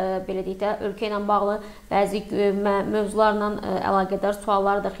zamanda belə deyək də ölkə ilə bağlı bəzi mövzularla əlaqədar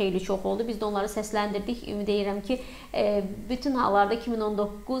suallar da xeyli çox oldu. Biz də onları səsləndirdik. Ümid edirəm ki, bütün hallarda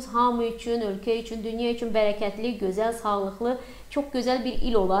 2019 hamı üçün, ölkə üçün, dünya üçün bərəkətli, gözəl, sağlıqlı, çox gözəl bir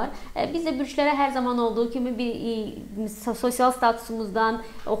il olar. Biz də bürclərə hər zaman olduğu kimi bir sosial statusumuzdan,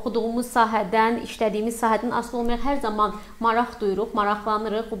 oxuduğumuz sahədən, işlədiyimiz sahədən asılı olmayaraq hər zaman maraq duyuruq,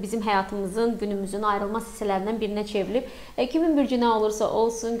 maraqlanırıq. Bu bizim həyatımızın, günümüzün ayrılmaz hissələrindən birinə çevrilib. Kimin bürcü nə olursa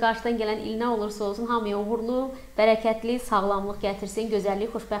olsun, qarşıdan gələn il nə olursa olsun, hamıya uğurlu, bərəkətli, sağlamlıq gətirsin,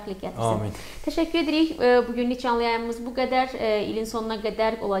 gözəllik, xoşbəxtlik gətirsin. Amin. Təşəkkür edirik. Bugünlük canlı yayımımız bu qədər. İlin sonuna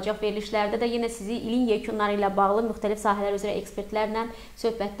qədər olacaq verilişlərdə də yenə sizi ilin yekunları ilə bağlı müxtəlif sahələr üzrə ekspertlərlə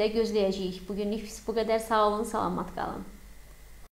söhbətdə gözləyəcəyik. Bugünlük bu qədər. Sağ olun, salamat qalın.